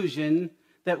conclusion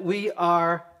that we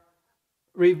are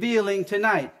revealing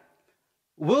tonight.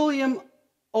 William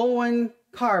Owen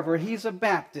Carver, he's a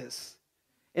Baptist.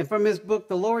 And from his book,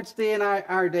 The Lord's Day and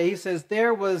Our Day, he says,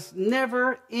 there was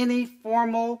never any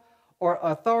formal or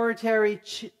authoritative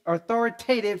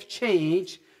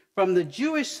change from the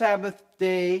Jewish Sabbath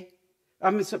day,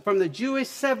 from the Jewish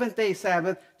seventh-day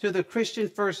Sabbath to the Christian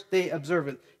first-day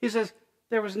observance. He says,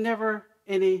 there was never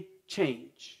any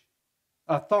change,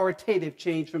 authoritative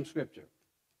change from Scripture.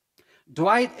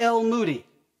 Dwight L. Moody,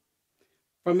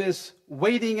 from his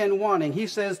Waiting and Wanting, he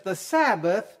says, the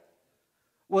Sabbath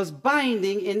was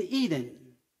binding in Eden,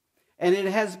 and it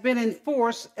has been in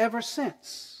force ever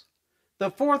since.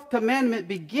 The fourth commandment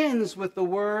begins with the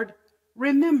word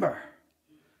remember,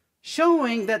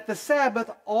 showing that the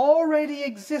Sabbath already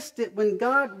existed when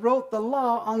God wrote the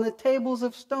law on the tables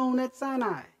of stone at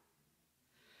Sinai.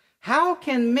 How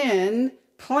can men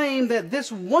claim that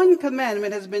this one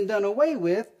commandment has been done away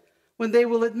with when they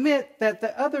will admit that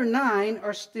the other 9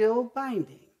 are still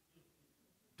binding?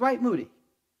 Dwight Moody.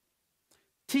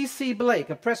 T.C. Blake,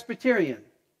 a Presbyterian,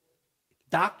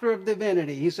 Doctor of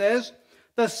Divinity, he says,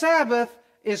 the Sabbath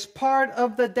is part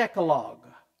of the Decalogue,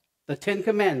 the 10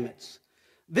 Commandments.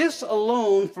 This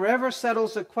alone forever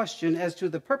settles the question as to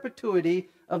the perpetuity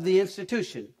of the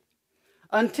institution.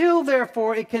 Until,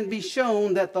 therefore, it can be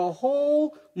shown that the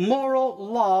whole moral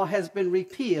law has been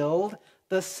repealed,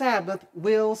 the Sabbath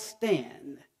will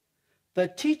stand. The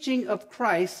teaching of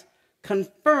Christ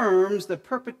confirms the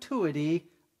perpetuity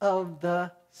of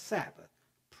the Sabbath.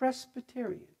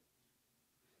 Presbyterian.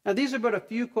 Now, these are but a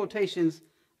few quotations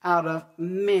out of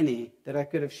many that I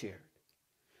could have shared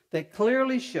that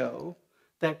clearly show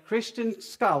that Christian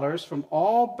scholars from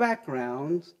all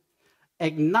backgrounds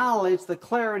acknowledge the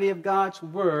clarity of God's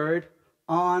word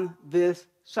on this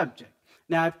subject.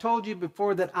 Now, I've told you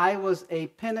before that I was a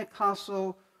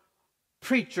Pentecostal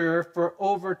preacher for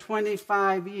over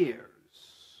 25 years.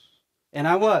 And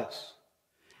I was.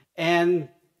 And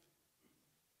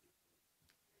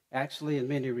actually, in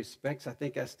many respects, I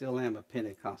think I still am a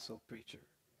Pentecostal preacher.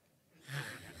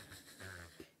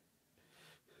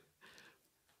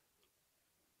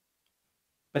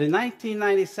 But in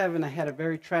 1997, I had a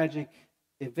very tragic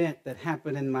event that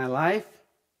happened in my life.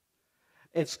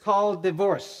 It's called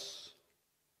divorce.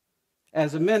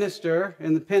 As a minister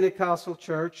in the Pentecostal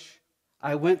church,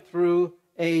 I went through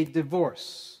a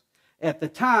divorce. At the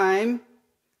time,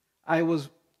 I was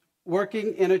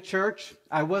working in a church.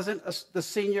 I wasn't the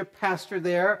senior pastor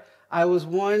there. I was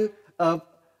one of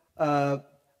a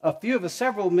few of the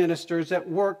several ministers that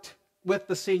worked with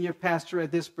the senior pastor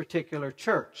at this particular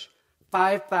church.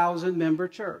 5,000 member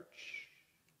church.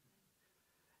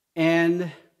 And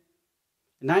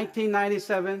in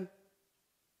 1997,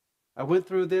 I went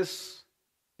through this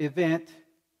event,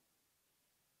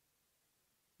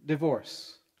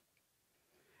 divorce.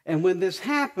 And when this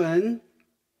happened,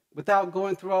 without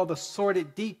going through all the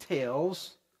sordid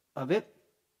details of it,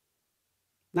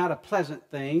 not a pleasant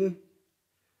thing,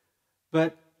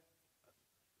 but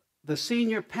the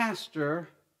senior pastor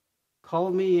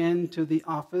called me into the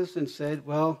office and said,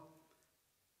 well,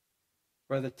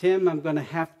 Brother Tim, I'm going to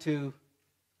have to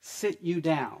sit you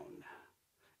down.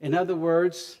 In other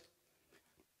words,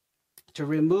 to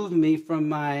remove me from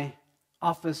my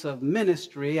office of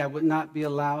ministry, I would not be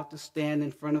allowed to stand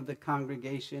in front of the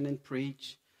congregation and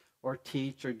preach or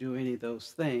teach or do any of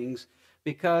those things.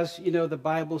 Because, you know, the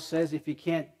Bible says if you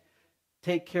can't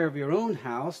take care of your own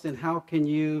house, then how can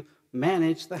you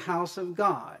manage the house of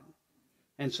God?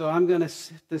 And so I'm going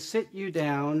to sit you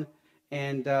down,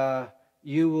 and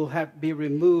you will be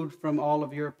removed from all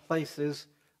of your places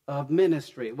of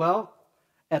ministry. Well,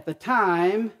 at the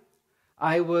time,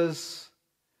 I was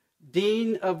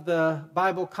dean of the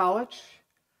Bible College.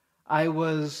 I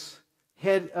was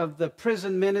head of the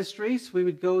prison ministries. We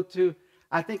would go to,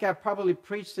 I think I probably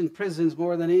preached in prisons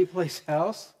more than any place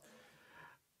else.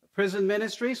 Prison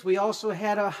ministries. We also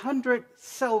had 100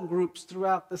 cell groups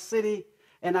throughout the city,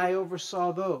 and I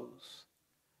oversaw those,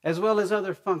 as well as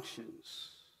other functions.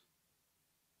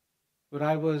 But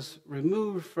I was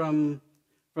removed from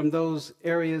those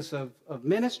areas of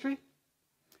ministry.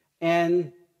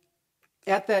 And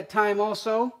at that time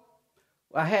also,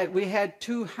 we had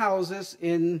two houses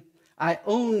I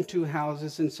owned two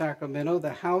houses in Sacramento.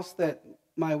 The house that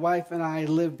my wife and I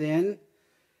lived in,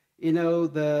 you know,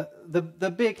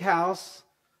 the big house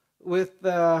with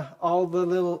all the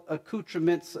little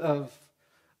accoutrements of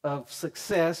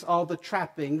success, all the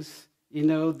trappings, you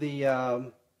know,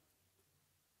 the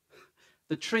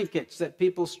trinkets that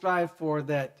people strive for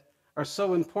that are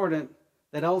so important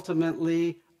that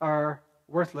ultimately are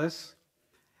worthless.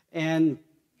 And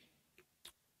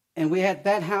we had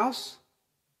that house,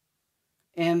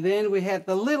 and then we had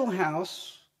the little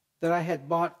house that I had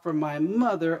bought for my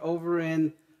mother over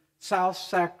in South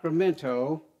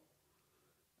Sacramento.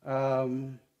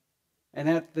 And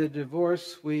at the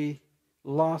divorce, we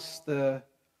lost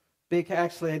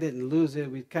actually I didn't lose it.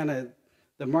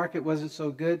 The market wasn't so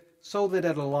good. Sold it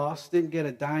at a loss, didn't get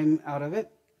a dime out of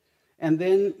it. And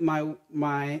then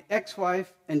my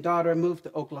ex-wife and daughter moved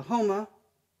to Oklahoma,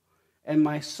 and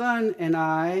my son and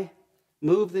I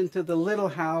moved into the little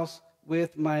house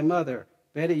with my mother.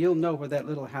 Betty, you'll know where that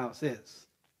little house is.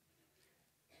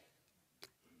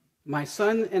 My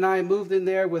son and I moved in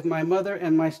there with my mother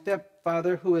and my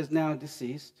stepfather, who is now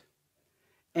deceased.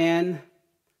 And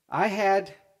I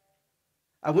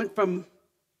went from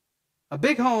a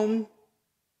big home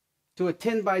to a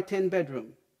 10 by 10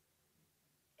 bedroom.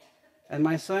 And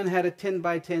my son had a 10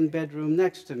 by 10 bedroom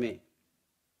next to me.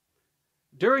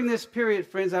 During this period,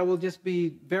 friends, I will just be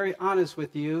very honest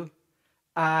with you.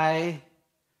 In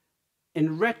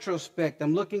retrospect,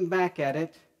 I'm looking back at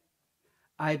it,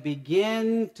 I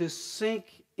began to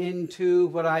sink into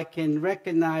what I can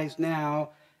recognize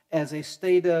now as a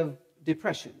state of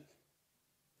depression.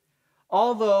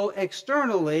 Although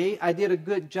externally, I did a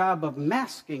good job of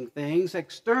masking things,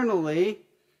 externally,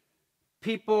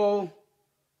 people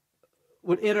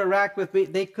would interact with me.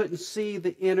 They couldn't see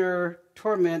the inner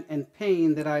torment and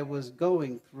pain that I was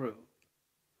going through.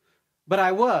 But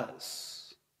I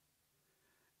was.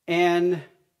 And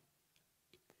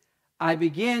I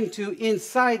began to,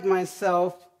 inside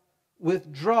myself,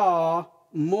 withdraw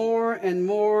more and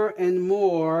more and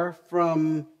more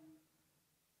from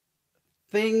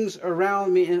things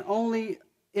around me and only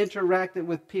interacted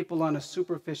with people on a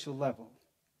superficial level.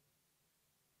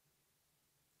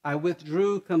 I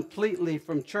withdrew completely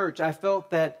from church. I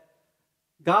felt that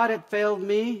God had failed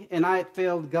me and I had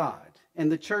failed God.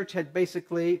 And the church had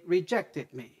basically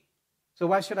rejected me. So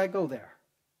why should I go there?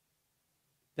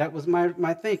 That was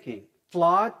my thinking.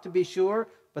 Flawed, to be sure,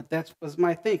 but that was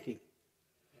my thinking.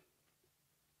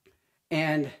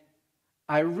 And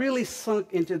I really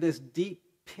sunk into this deep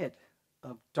pit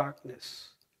of darkness.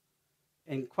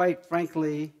 And quite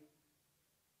frankly,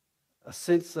 a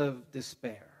sense of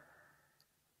despair.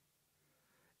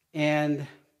 And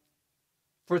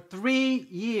for 3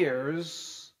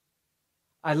 years,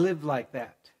 I lived like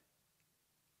that.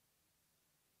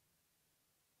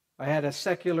 I had a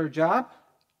secular job.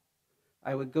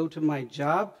 I would go to my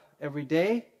job every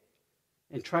day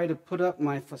and try to put up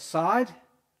my facade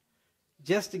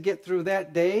just to get through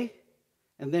that day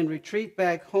and then retreat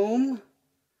back home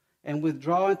and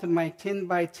withdraw into my 10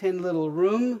 by 10 little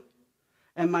room.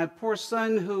 And my poor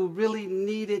son, who really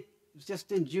needed,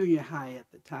 just in junior high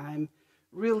at the time,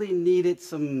 really needed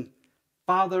some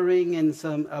fathering and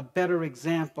a better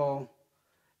example.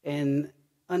 And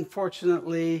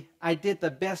unfortunately, I did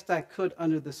the best I could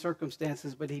under the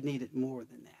circumstances, but he needed more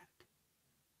than that.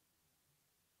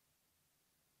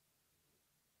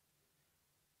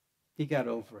 He got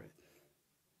over it.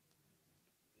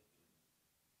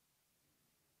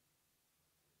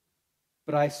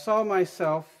 But I saw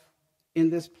myself in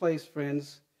this place,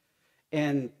 friends,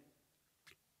 and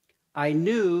I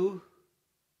knew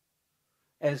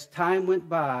as time went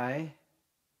by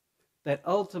that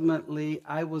ultimately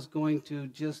I was going to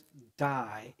just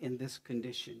die in this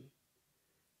condition.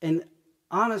 And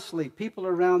honestly, people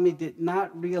around me did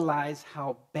not realize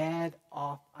how bad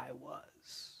off I was.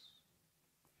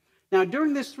 Now,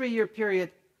 during this 3-year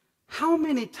period, how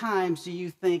many times do you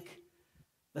think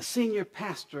the senior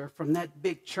pastor from that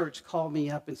big church called me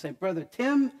up and said, Brother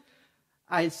Tim,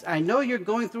 I know you're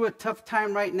going through a tough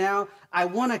time right now. I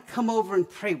want to come over and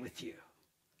pray with you.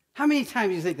 How many times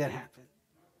do you think that happened?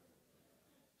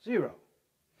 0.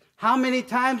 How many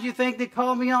times do you think they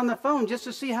called me on the phone just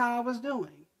to see how I was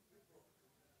doing?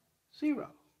 0.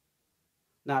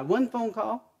 Not one phone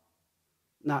call,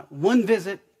 not one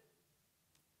visit,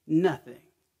 nothing.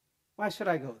 Why should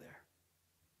I go there?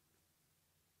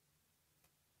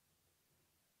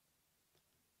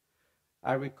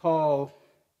 I recall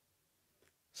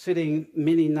sitting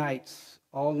many nights,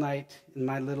 all night, in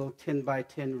my little 10 by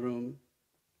 10 room.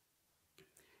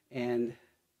 And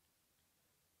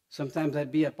sometimes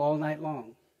I'd be up all night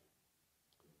long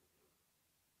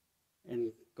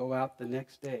and go out the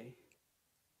next day.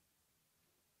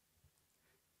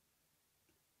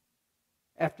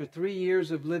 After 3 years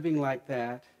of living like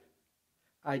that,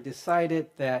 I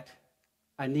decided that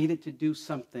I needed to do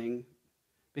something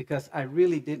because I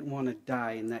really didn't want to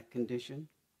die in that condition.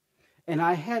 And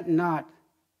I had not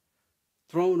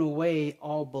thrown away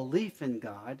all belief in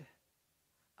God.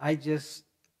 I just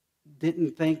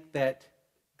didn't think that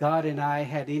God and I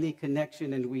had any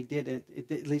connection, and we didn't.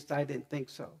 At least I didn't think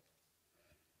so.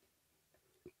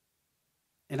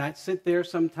 And I'd sit there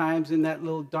sometimes in that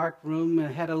little dark room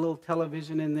and had a little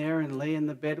television in there and lay in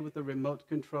the bed with the remote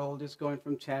control, just going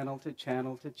from channel to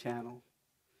channel to channel.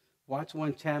 Watch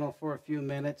one channel for a few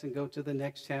minutes and go to the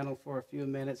next channel for a few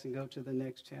minutes and go to the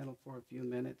next channel for a few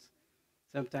minutes.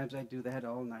 Sometimes I do that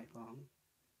all night long.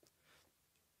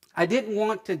 I didn't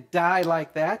want to die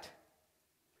like that.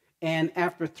 And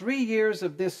after 3 years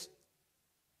of this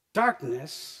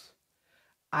darkness,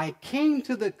 I came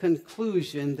to the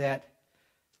conclusion that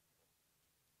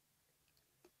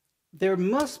there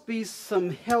must be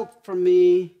some help for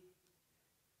me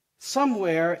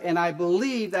somewhere, and I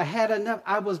believed I had enough.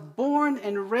 I was born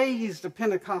and raised a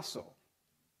Pentecostal.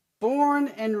 Born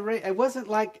and raised. It wasn't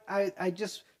like I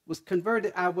just was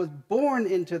converted. I was born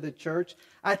into the church.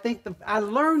 I think I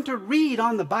learned to read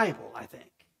on the Bible, I think.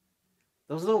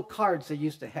 Those little cards they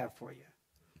used to have for you.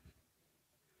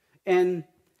 And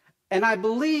I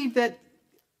believe that,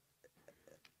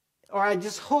 or I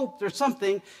just hoped or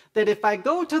something, that if I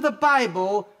go to the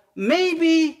Bible,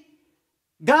 maybe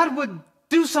God would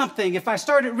do something if I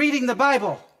started reading the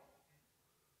Bible.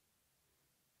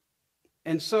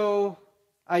 And so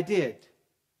I did.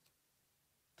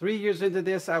 3 years into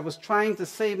this, I was trying to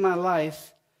save my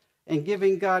life and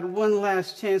giving God one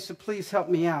last chance to please help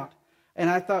me out. And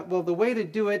I thought, well, the way to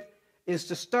do it is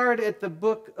to start at the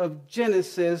book of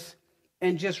Genesis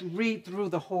and just read through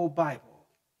the whole Bible.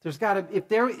 There's got to, if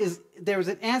there's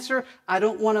an answer, I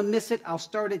don't want to miss it. I'll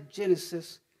start at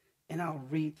Genesis and I'll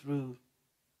read through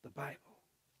the Bible.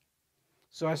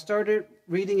 So I started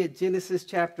reading at Genesis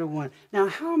chapter 1. Now,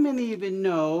 how many of you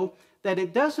know that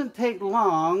it doesn't take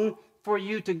long for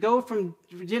you to go from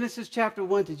Genesis chapter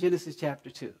 1 to Genesis chapter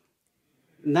 2?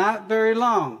 Not very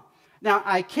long. Now,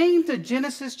 I came to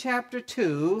Genesis chapter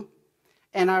 2,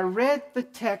 and I read the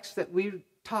text that we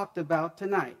talked about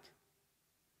tonight.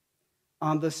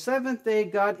 On the seventh day,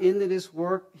 God ended his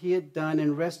work he had done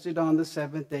and rested on the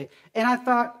seventh day. And I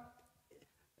thought,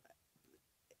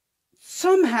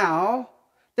 somehow,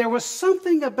 there was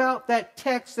something about that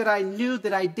text that I knew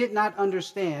that I did not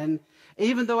understand,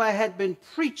 even though I had been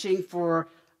preaching for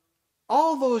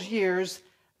all those years.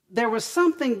 There was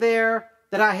something there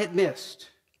that I had missed.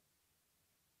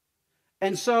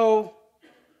 And so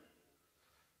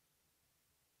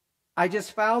I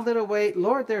just filed it away.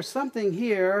 Lord, there's something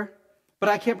here, but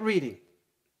I kept reading.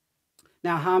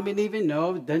 Now, how many of you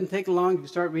know it doesn't take long to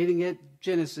start reading at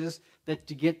Genesis that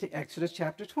to get to Exodus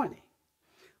chapter 20?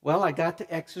 Well, I got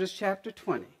to Exodus chapter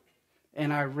 20,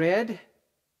 and I read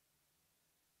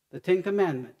the Ten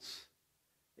Commandments.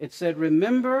 It said,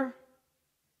 remember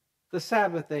the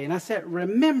Sabbath day. And I said,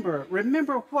 remember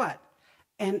what?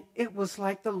 And it was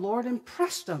like the Lord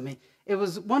impressed on me. It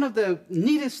was one of the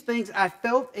neatest things. I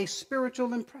felt a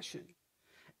spiritual impression.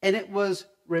 And it was,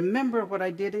 remember what I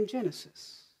did in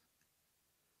Genesis.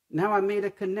 Now I made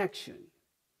a connection.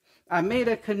 I made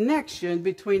a connection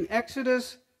between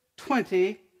Exodus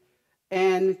 20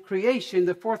 and creation,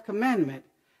 the fourth commandment.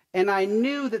 And I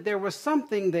knew that there was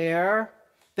something there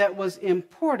that was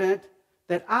important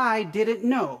that I didn't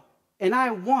know. And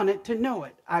I wanted to know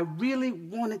it. I really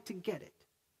wanted to get it.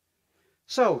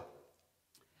 So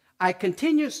I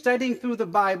continued studying through the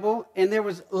Bible, and there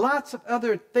was lots of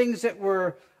other things that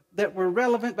were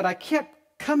relevant, but I kept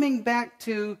coming back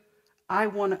to, I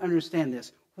want to understand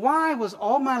this. Why was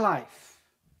all my life,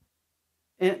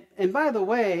 and by the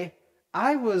way,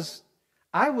 I was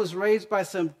raised by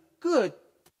some good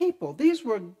people. These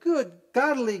were good,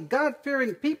 godly,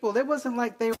 God-fearing people. It wasn't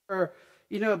like they were,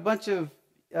 a bunch of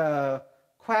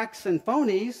quacks and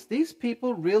phonies. These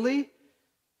people really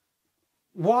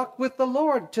walked with the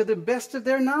Lord to the best of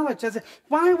their knowledge. I said,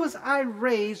 why was I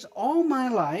raised all my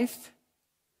life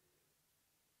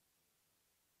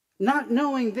not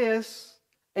knowing this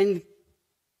and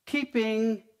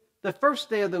keeping the first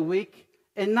day of the week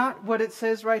and not what it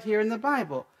says right here in the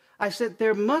Bible? I said,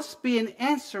 there must be an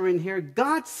answer in here.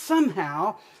 God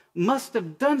somehow must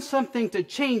have done something to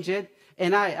change it,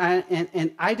 and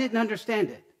I didn't understand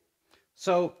it.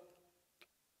 So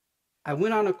I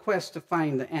went on a quest to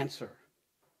find the answer.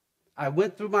 I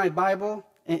went through my Bible,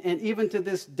 and even to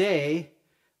this day,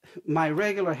 my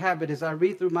regular habit is I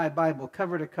read through my Bible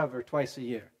cover to cover twice a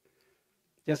year.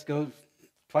 Just go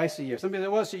twice a year. Somebody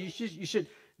said, well, so you should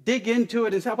dig into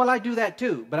it and say, well, I do that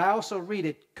too. But I also read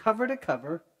it cover to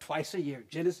cover twice a year,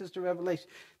 Genesis to Revelation,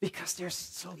 because there's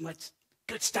so much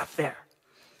good stuff there.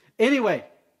 Anyway,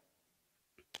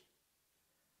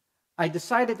 I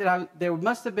decided that there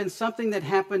must have been something that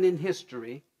happened in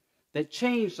history that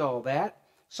changed all that.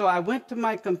 So I went to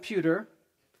my computer,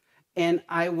 and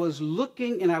I was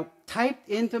looking, and I typed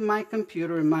into my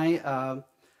computer in my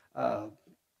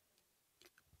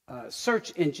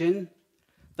search engine,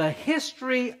 the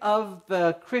history of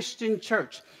the Christian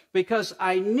church, because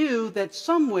I knew that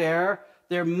somewhere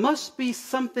there must be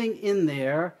something in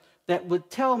there that would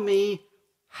tell me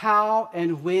how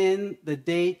and when the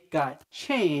date got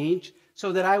changed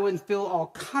so that I wouldn't feel all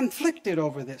conflicted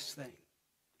over this thing.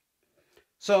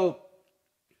 So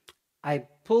I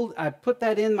put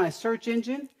that in my search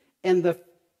engine, and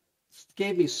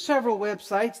gave me several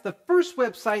websites. The first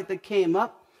website that came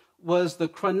up was the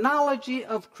Chronology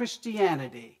of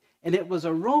Christianity, and it was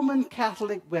a Roman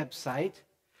Catholic website.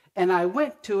 And I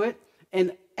went to it,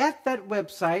 and at that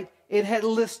website, it had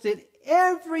listed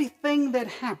everything that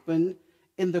happened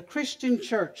in the Christian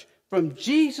church from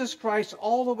Jesus Christ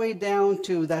all the way down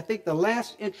to, I think the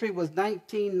last entry was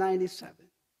 1997.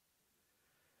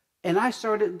 And I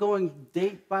started going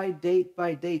date by date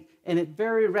by date, and it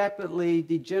very rapidly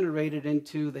degenerated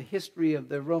into the history of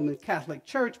the Roman Catholic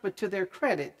Church. But to their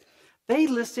credit, they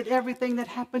listed everything that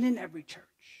happened in every church.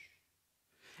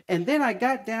 And then I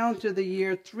got down to the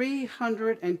year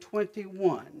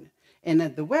 321. And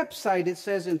at the website, it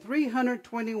says in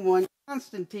 321,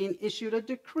 Constantine issued a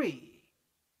decree,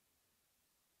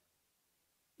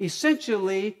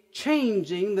 essentially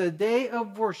changing the day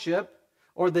of worship,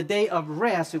 or the day of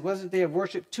rest, it wasn't day of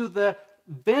worship, to the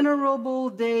venerable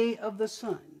day of the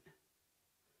sun.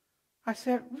 I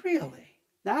said, really?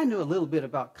 Now, I knew a little bit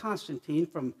about Constantine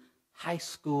from high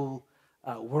school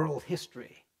world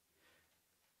history.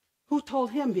 Who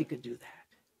told him he could do that?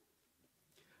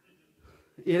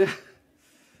 You know?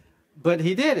 But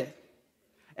he did it.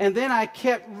 And then I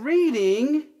kept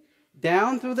reading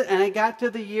down through and I got to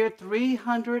the year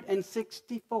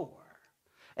 364.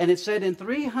 And it said in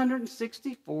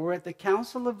 364 at the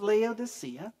Council of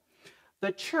Laodicea,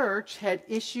 the church had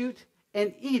issued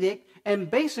an edict,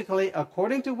 and basically,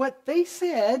 according to what they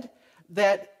said,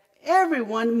 that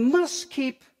everyone must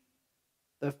keep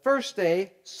the first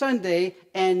day, Sunday,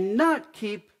 and not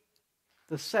keep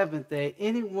the seventh day.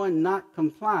 Anyone not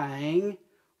complying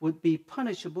would be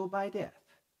punishable by death.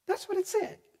 That's what it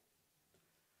said.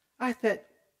 I thought,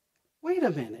 wait a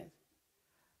minute.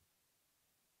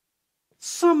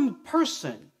 Some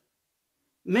person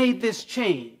made this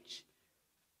change.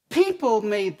 People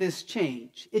made this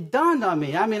change. It dawned on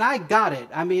me. I mean, I got it.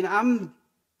 I mean, I'm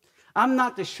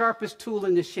not the sharpest tool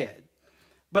in the shed,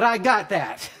 but I got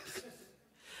that.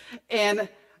 And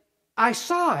I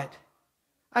saw it.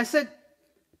 I said,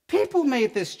 people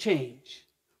made this change.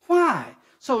 Why?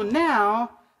 So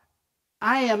now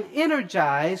I am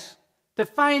energized to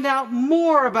find out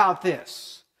more about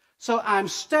this. So I'm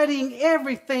studying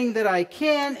everything that I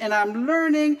can, and I'm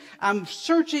learning. I'm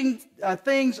searching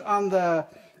things on the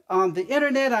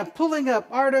internet. I'm pulling up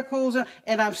articles,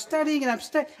 and I'm studying,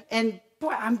 and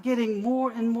boy, I'm getting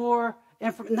more and more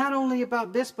information, not only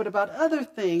about this, but about other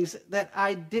things that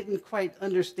I didn't quite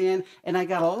understand, and I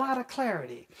got a lot of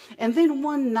clarity. And then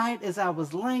one night, as I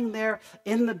was laying there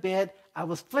in the bed, I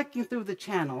was flicking through the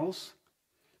channels,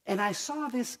 and I saw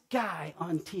this guy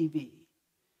on TV.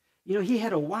 You know, he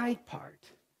had a wide part.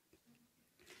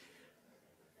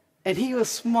 And he was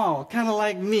small, kind of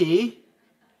like me.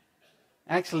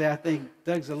 Actually, I think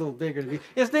Doug's a little bigger than me.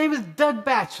 His name is Doug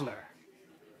Batchelor.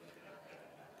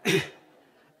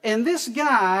 And this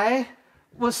guy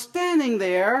was standing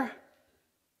there.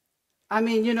 I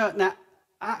mean, you know, now,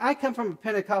 I come from a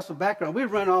Pentecostal background. We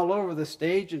run all over the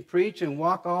stage and preach and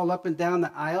walk all up and down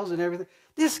the aisles and everything.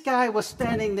 This guy was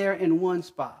standing there in one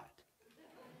spot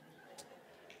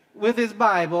with his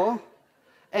Bible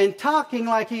and talking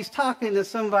like he's talking to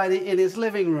somebody in his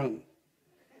living room.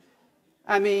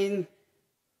 I mean,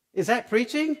 is that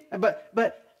preaching?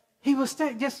 But he was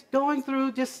just going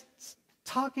through, just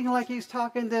talking like he's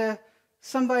talking to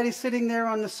somebody sitting there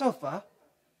on the sofa.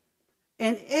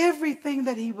 And everything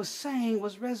that he was saying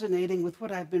was resonating with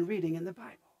what I've been reading in the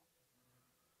Bible.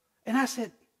 And I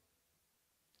said,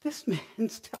 this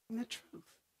man's telling the truth.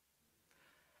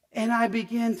 And I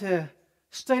began to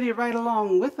study right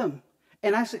along with him.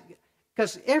 And I said,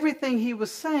 because everything he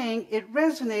was saying, it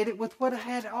resonated with what I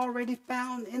had already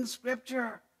found in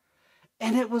Scripture.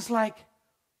 And it was like,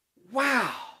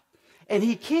 wow. And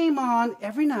he came on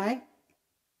every night.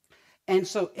 And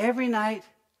so every night,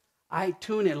 I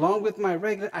tune in, along with my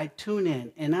regular, I tune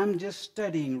in, and I'm just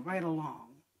studying right along.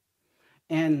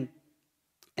 And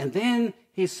then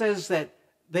he says that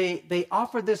they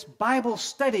offer this Bible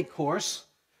study course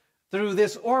through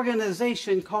this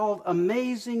organization called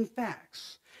Amazing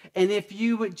Facts. And if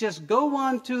you would just go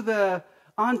onto the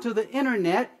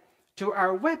internet to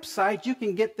our website, you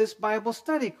can get this Bible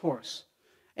study course.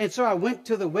 And so I went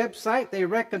to the website. They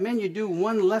recommend you do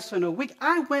one lesson a week.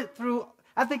 I went through,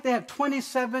 I think they have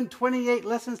 27, 28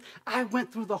 lessons. I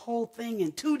went through the whole thing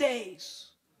in 2 days.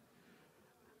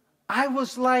 I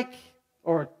was like,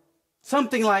 or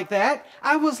something like that,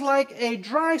 I was like a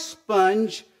dry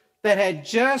sponge that had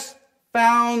just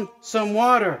found some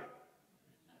water.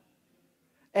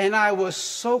 And I was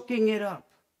soaking it up.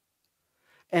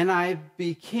 And I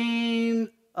became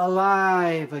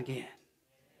alive again.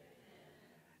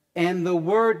 And the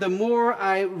word, the more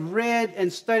I read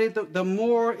and studied, the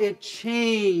more it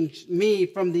changed me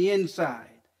from the inside.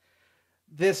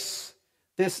 This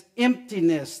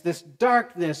emptiness, this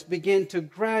darkness began to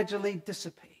gradually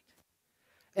dissipate.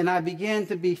 And I began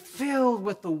to be filled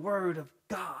with the Word of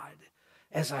God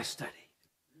as I studied.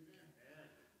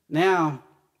 Now,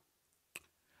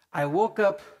 I woke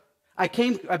up, I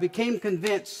became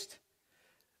convinced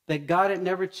that God had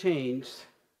never changed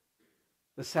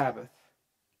the Sabbath,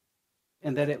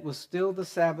 and that it was still the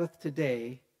Sabbath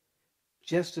today,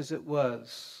 just as it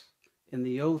was in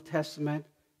the Old Testament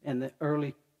and the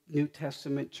early New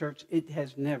Testament church. It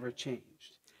has never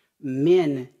changed.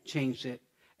 Men changed it.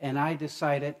 And I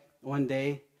decided one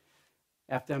day,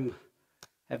 after I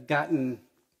have gotten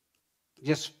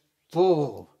just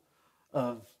full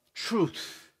of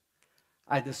truth,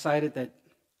 I decided that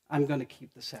I'm going to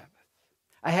keep the Sabbath.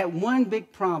 I had one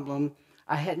big problem.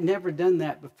 I had never done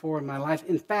that before in my life.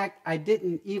 In fact, I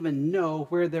didn't even know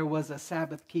where there was a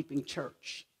Sabbath-keeping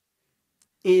church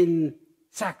in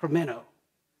Sacramento.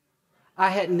 I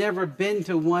had never been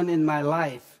to one in my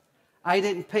life. I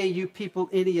didn't pay you people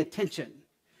any attention.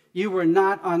 you were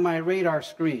not on my radar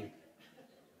screen.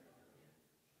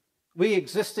 We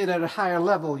existed at a higher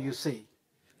level, you see.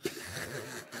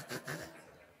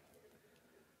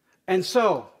 And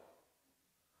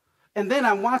then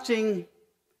I'm watching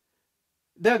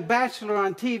Doug Batchelor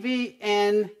on TV,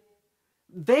 and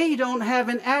they don't have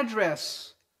an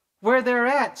address where they're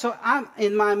at. So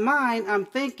in my mind, I'm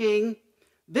thinking,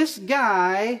 this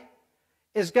guy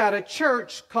has got a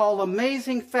church called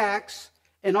Amazing Facts,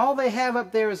 and all they have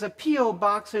up there is a P.O.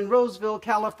 box in Roseville,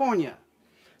 California.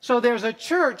 So there's a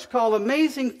church called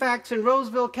Amazing Facts in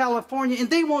Roseville, California, and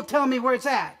they won't tell me where it's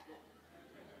at.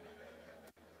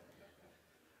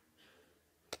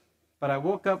 But I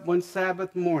woke up one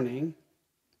Sabbath morning,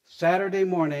 Saturday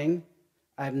morning.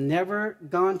 I've never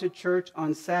gone to church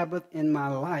on Sabbath in my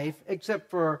life,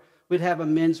 except for we'd have a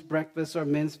men's breakfast or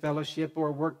men's fellowship or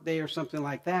a work day or something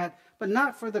like that, but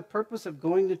not for the purpose of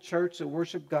going to church to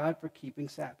worship God for keeping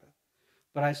Sabbath.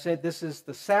 But I said, this is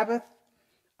the Sabbath.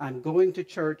 I'm going to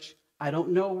church. I don't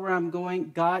know where I'm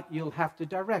going. God, you'll have to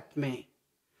direct me.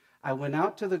 I went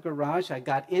out to the garage. I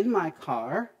got in my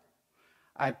car.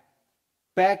 I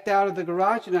backed out of the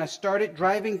garage and I started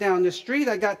driving down the street.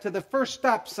 I got to the first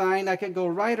stop sign. I could go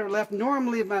right or left.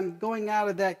 Normally, if I'm going out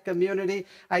of that community,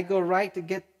 I go right to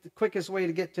get the quickest way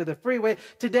to get to the freeway.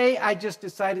 Today, I just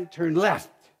decided to turn left.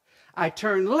 I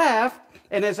turned left,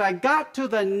 and as I got to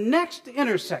the next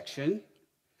intersection,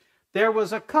 there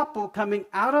was a couple coming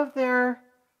out of their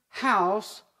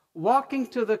house, walking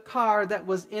to the car that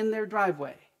was in their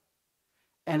driveway.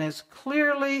 And as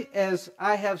clearly as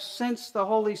I have sensed the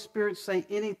Holy Spirit say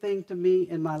anything to me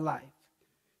in my life,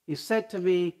 He said to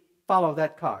me, follow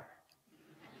that car.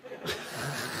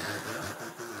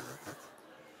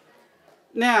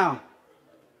 Now,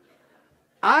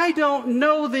 I don't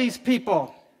know these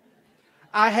people.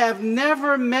 I have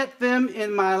never met them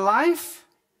in my life.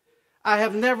 I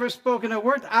have never spoken a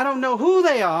word. I don't know who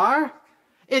they are.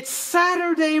 It's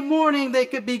Saturday morning. They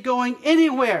could be going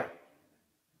anywhere.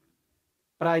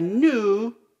 But I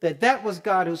knew that that was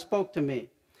God who spoke to me.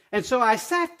 And so I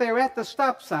sat there at the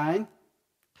stop sign.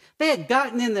 They had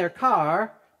gotten in their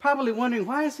car, probably wondering,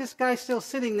 why is this guy still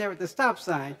sitting there at the stop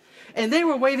sign? And they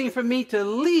were waiting for me to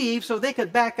leave so they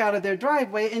could back out of their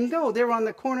driveway and go. They were on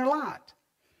the corner lot.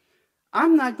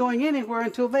 I'm not going anywhere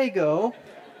until they go.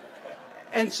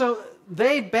 And so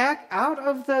they back out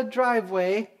of the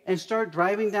driveway and start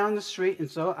driving down the street. And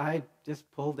so I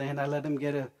just pulled in. I let them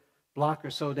get a block or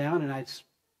so down, and I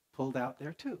pulled out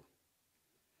there too.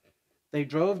 They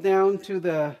drove down to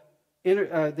the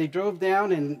they drove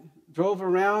down and drove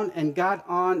around and got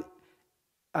on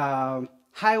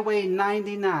Highway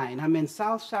 99. I'm in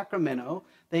South Sacramento.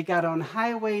 They got on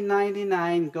Highway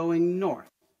 99 going north.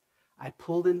 I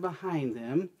pulled in behind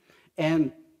them,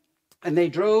 and they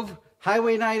drove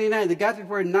Highway 99. They got to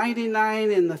where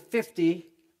 99 and the 50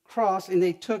 cross, and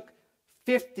they took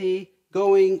 50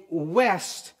 going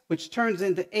west, which turns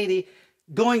into 80,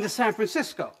 going to San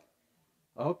Francisco.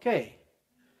 Okay.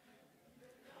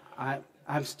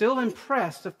 I'm still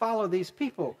impressed to follow these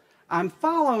people. I'm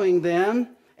following them,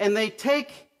 and they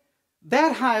take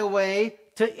that highway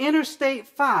to Interstate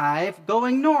 5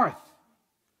 going north.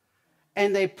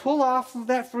 And they pull off of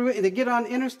that freeway, and they get on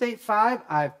Interstate 5.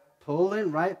 I pull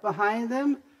in right behind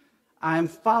them. I'm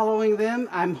following them.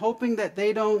 I'm hoping that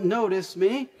they don't notice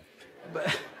me.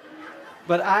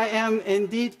 But I am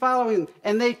indeed following them.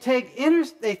 And they take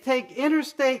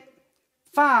Interstate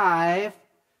 5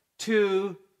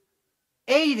 to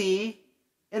 80,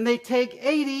 and they take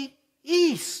 80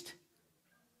 east.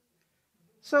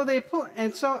 So they pull,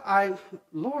 and so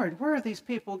Lord, where are these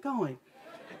people going?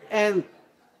 And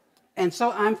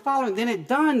so I'm following. Then it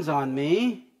dawns on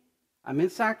me, I'm in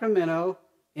Sacramento,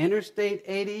 Interstate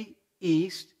 80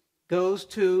 east goes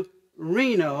to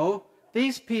Reno.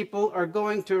 These people are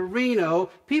going to Reno.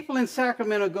 People in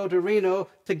Sacramento go to Reno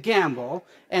to gamble,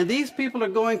 and these people are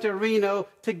going to Reno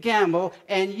to gamble,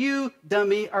 and you,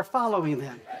 dummy, are following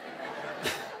them.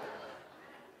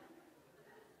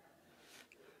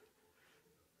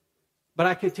 But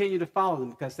I continue to follow them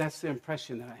because that's the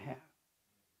impression that I have.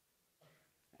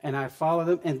 And I follow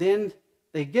them, and then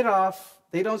they get off.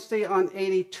 They don't stay on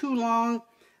 80 too long.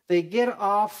 They get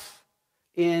off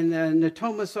in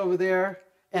Natomas over there,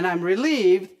 and I'm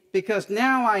relieved because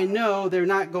now I know they're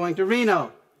not going to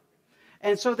Reno.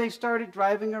 And so they started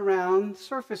driving around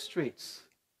surface streets.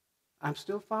 I'm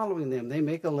still following them. They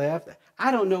make a left.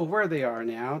 I don't know where they are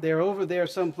now. They're over there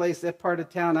someplace, that part of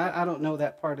town. I don't know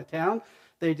that part of town.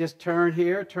 They just turn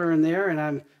here, turn there, and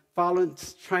I'm following,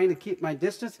 trying to keep my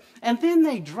distance. And then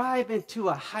they drive into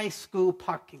a high school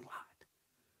parking lot.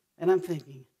 And I'm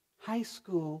thinking, high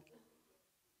school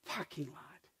parking lot.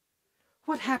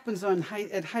 What happens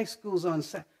at high schools on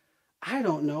Saturday? I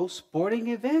don't know. Sporting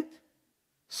event?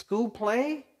 School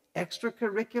play?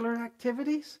 Extracurricular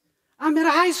activities? I'm at a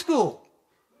high school.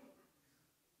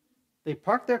 They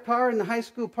park their car in the high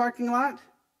school parking lot.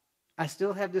 I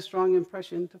still have this strong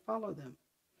impression to follow them.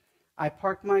 I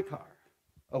park my car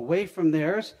away from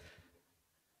theirs.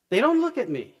 They don't look at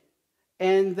me.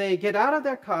 And they get out of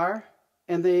their car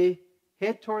and they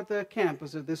head toward the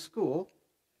campus of this school.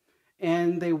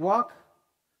 And they walk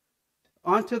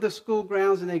onto the school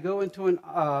grounds and they go into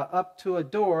up to a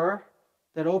door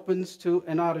that opens to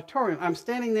an auditorium. I'm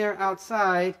standing there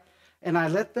outside and I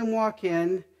let them walk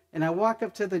in and I walk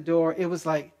up to the door. It was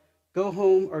like, go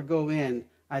home or go in.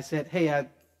 I said, hey, I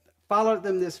followed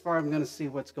them this far. I'm going to see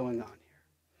what's going on here.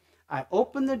 I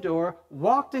opened the door,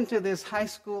 walked into this high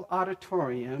school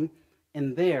auditorium,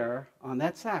 and there, on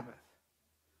that Sabbath,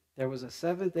 there was a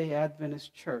Seventh-day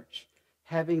Adventist church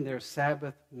having their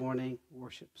Sabbath morning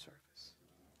worship service.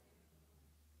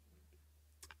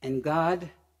 And God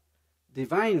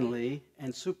divinely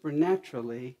and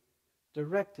supernaturally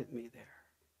directed me there.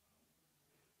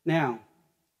 Now,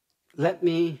 let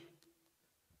me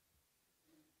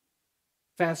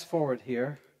fast forward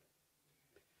here.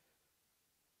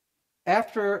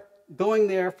 After going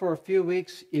there for a few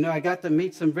weeks, I got to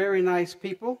meet some very nice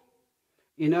people.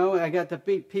 I got to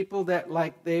meet people that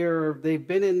they've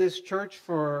been in this church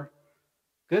for,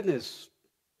 goodness,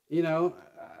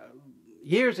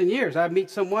 years and years. I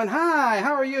meet someone, hi,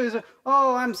 how are you? He said,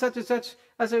 oh, I'm such and such.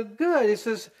 I said, good. He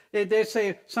says, they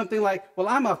say something like, well,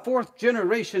 I'm a fourth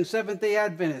generation Seventh-day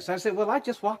Adventist. I said, well, I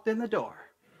just walked in the door.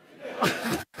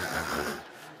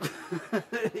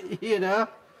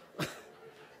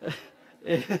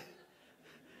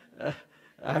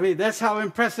 I mean, that's how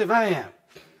impressive I am.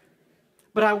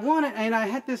 But I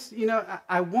had this,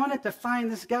 I wanted to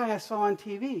find this guy I saw on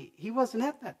TV. He wasn't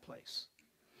at that place.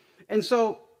 And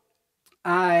so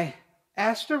I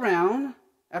asked around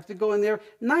after going there,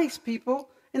 nice people,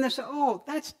 and they said, oh,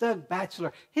 that's Doug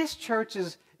Batchelor. His church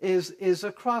is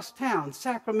across town,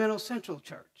 Sacramento Central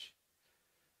Church.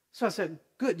 So I said,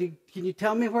 good, can you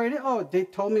tell me where it is? Oh, they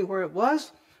told me where it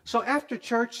was. So after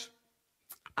church,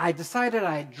 I decided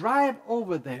I'd drive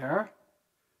over there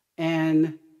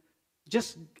and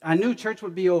I knew church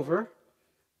would be over,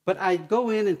 but I'd go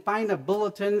in and find a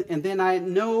bulletin, and then I'd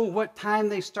know what time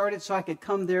they started so I could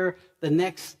come there the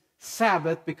next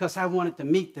Sabbath because I wanted to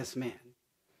meet this man.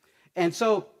 And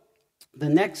so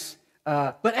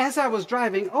but as I was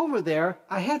driving over there,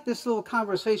 I had this little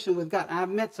conversation with God. I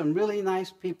met some really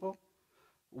nice people,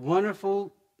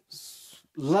 wonderful,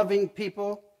 loving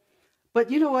people. But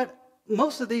you know what?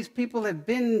 Most of these people have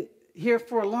been here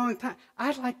for a long time.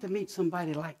 I'd like to meet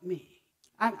somebody like me.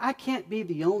 I can't be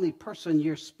the only person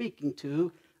you're speaking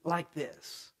to like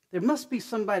this. There must be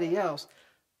somebody else.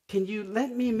 Can you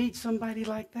let me meet somebody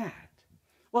like that?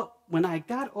 Well, when I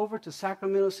got over to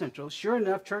Sacramento Central, sure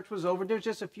enough, church was over. There's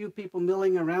just a few people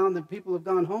milling around. The people have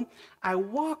gone home. I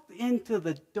walked into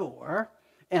the door,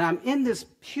 and I'm in this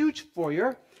huge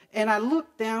foyer, and I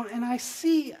look down, and I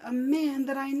see a man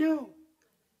that I know,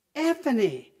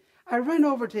 Anthony. I run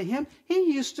over to him.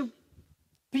 He used to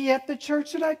be at the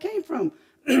church that I came from.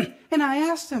 And I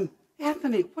asked him,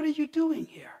 Anthony, what are you doing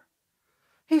here?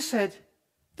 He said,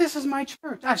 this is my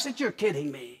church. I said, you're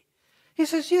kidding me. He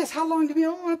says, yes, how long have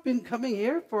you? Oh, I've been coming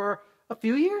here for a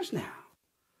few years now.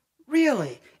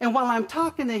 Really? And while I'm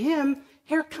talking to him,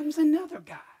 here comes another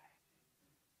guy.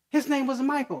 His name was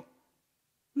Michael.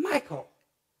 Michael,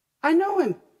 I know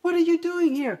him. What are you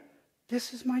doing here?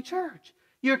 This is my church.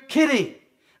 You're kidding.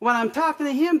 When I'm talking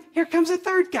to him, here comes a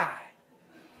third guy.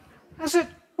 I said,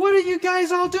 what are you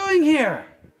guys all doing here?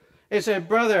 He said,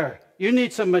 brother, you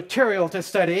need some material to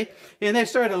study. And they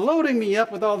started loading me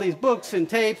up with all these books and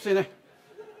tapes.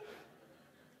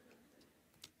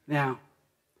 Now,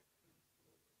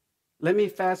 let me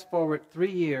fast forward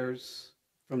 3 years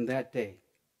from that day.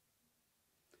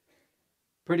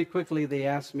 Pretty quickly, they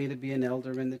asked me to be an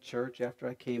elder in the church. After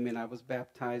I came in, I was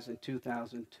baptized in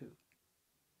 2002.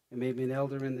 They made me an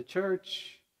elder in the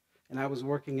church, and I was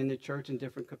working in the church in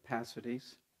different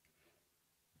capacities.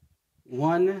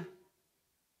 One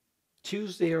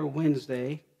Tuesday or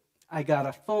Wednesday, I got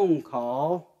a phone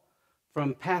call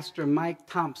from Pastor Mike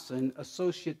Thompson,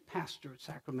 associate pastor at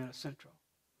Sacramento Central.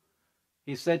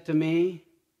 He said to me,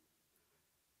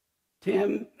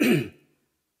 Tim,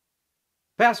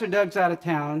 Pastor Doug's out of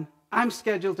town. I'm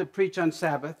scheduled to preach on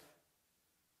Sabbath.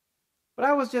 But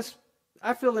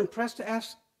I feel impressed to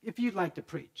ask if you'd like to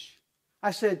preach.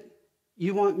 I said,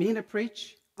 you want me to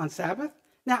preach on Sabbath?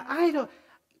 Now,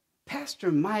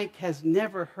 Pastor Mike has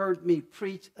never heard me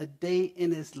preach a day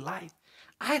in his life.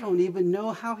 I don't even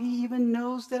know how he even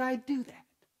knows that I do that.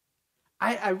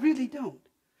 I really don't.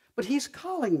 But he's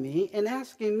calling me and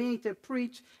asking me to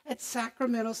preach at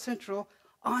Sacramento Central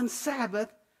on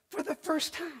Sabbath for the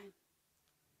first time.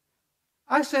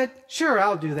 I said, sure,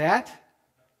 I'll do that.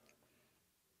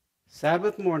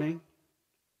 Sabbath morning,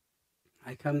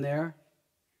 I come there.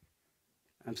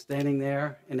 I'm standing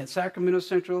there. And at Sacramento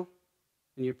Central,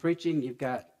 when you're preaching, you've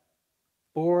got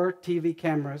 4 TV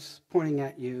cameras pointing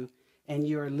at you, and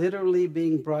you're literally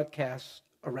being broadcast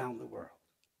around the world.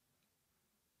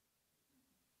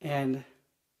 And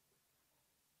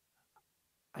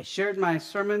I shared my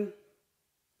sermon,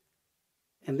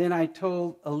 and then I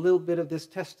told a little bit of this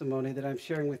testimony that I'm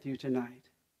sharing with you tonight.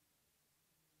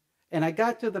 And I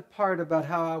got to the part about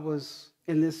how I was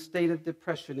in this state of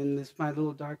depression in this my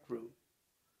little dark room.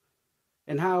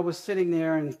 And how I was sitting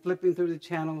there and flipping through the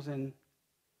channels, and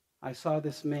I saw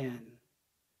this man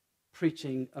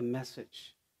preaching a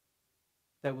message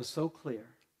that was so clear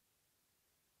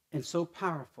and so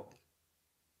powerful,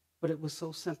 but it was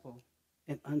so simple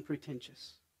and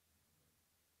unpretentious.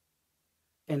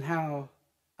 And how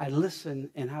I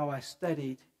listened and how I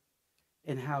studied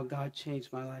and how God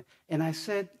changed my life. And I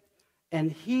said,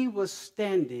 and he was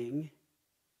standing,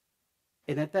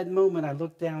 and at that moment I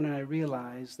looked down and I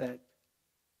realized that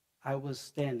I was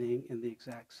standing in the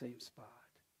exact same spot.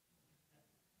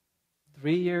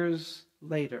 3 years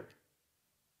later,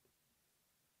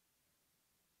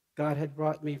 God had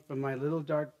brought me from my little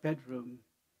dark bedroom,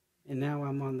 and now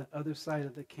I'm on the other side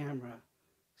of the camera,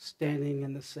 standing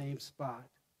in the same spot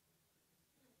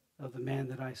of the man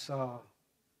that I saw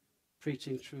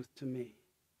preaching truth to me.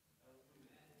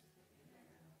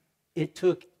 It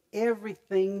took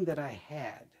everything that I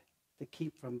had to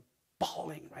keep from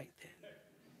bawling right then.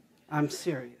 I'm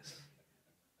serious.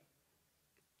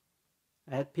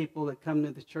 I had people that come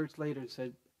to the church later and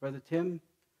said, Brother Tim,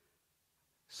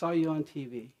 saw you on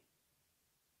TV,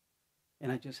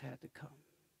 and I just had to come.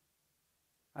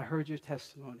 I heard your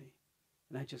testimony,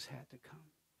 and I just had to come.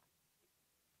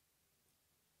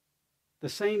 The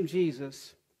same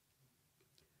Jesus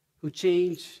who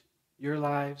changed your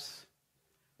lives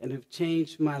and who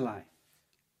changed my life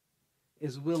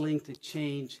is willing to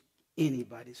change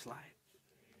anybody's life.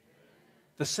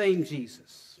 The same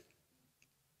Jesus.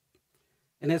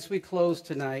 And as we close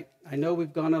tonight, I know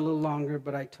we've gone a little longer,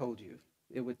 but I told you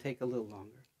it would take a little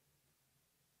longer.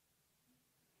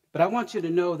 But I want you to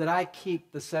know that I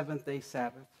keep the seventh-day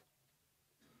Sabbath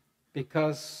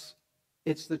because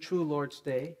it's the true Lord's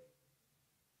day.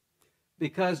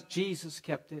 Because Jesus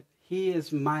kept it. He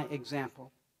is my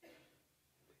example.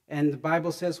 And the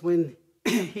Bible says when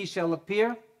he shall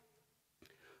appear,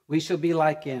 we shall be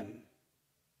like him.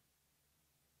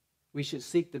 We should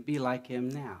seek to be like him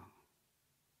now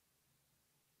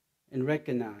and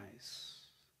recognize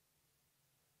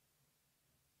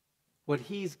what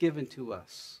he's given to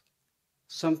us,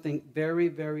 something very,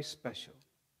 very special,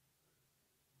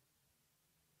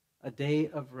 a day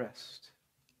of rest,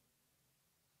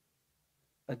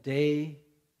 a day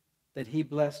that he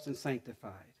blessed and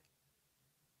sanctified.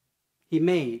 He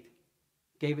made,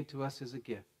 gave it to us as a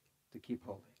gift to keep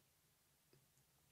holy.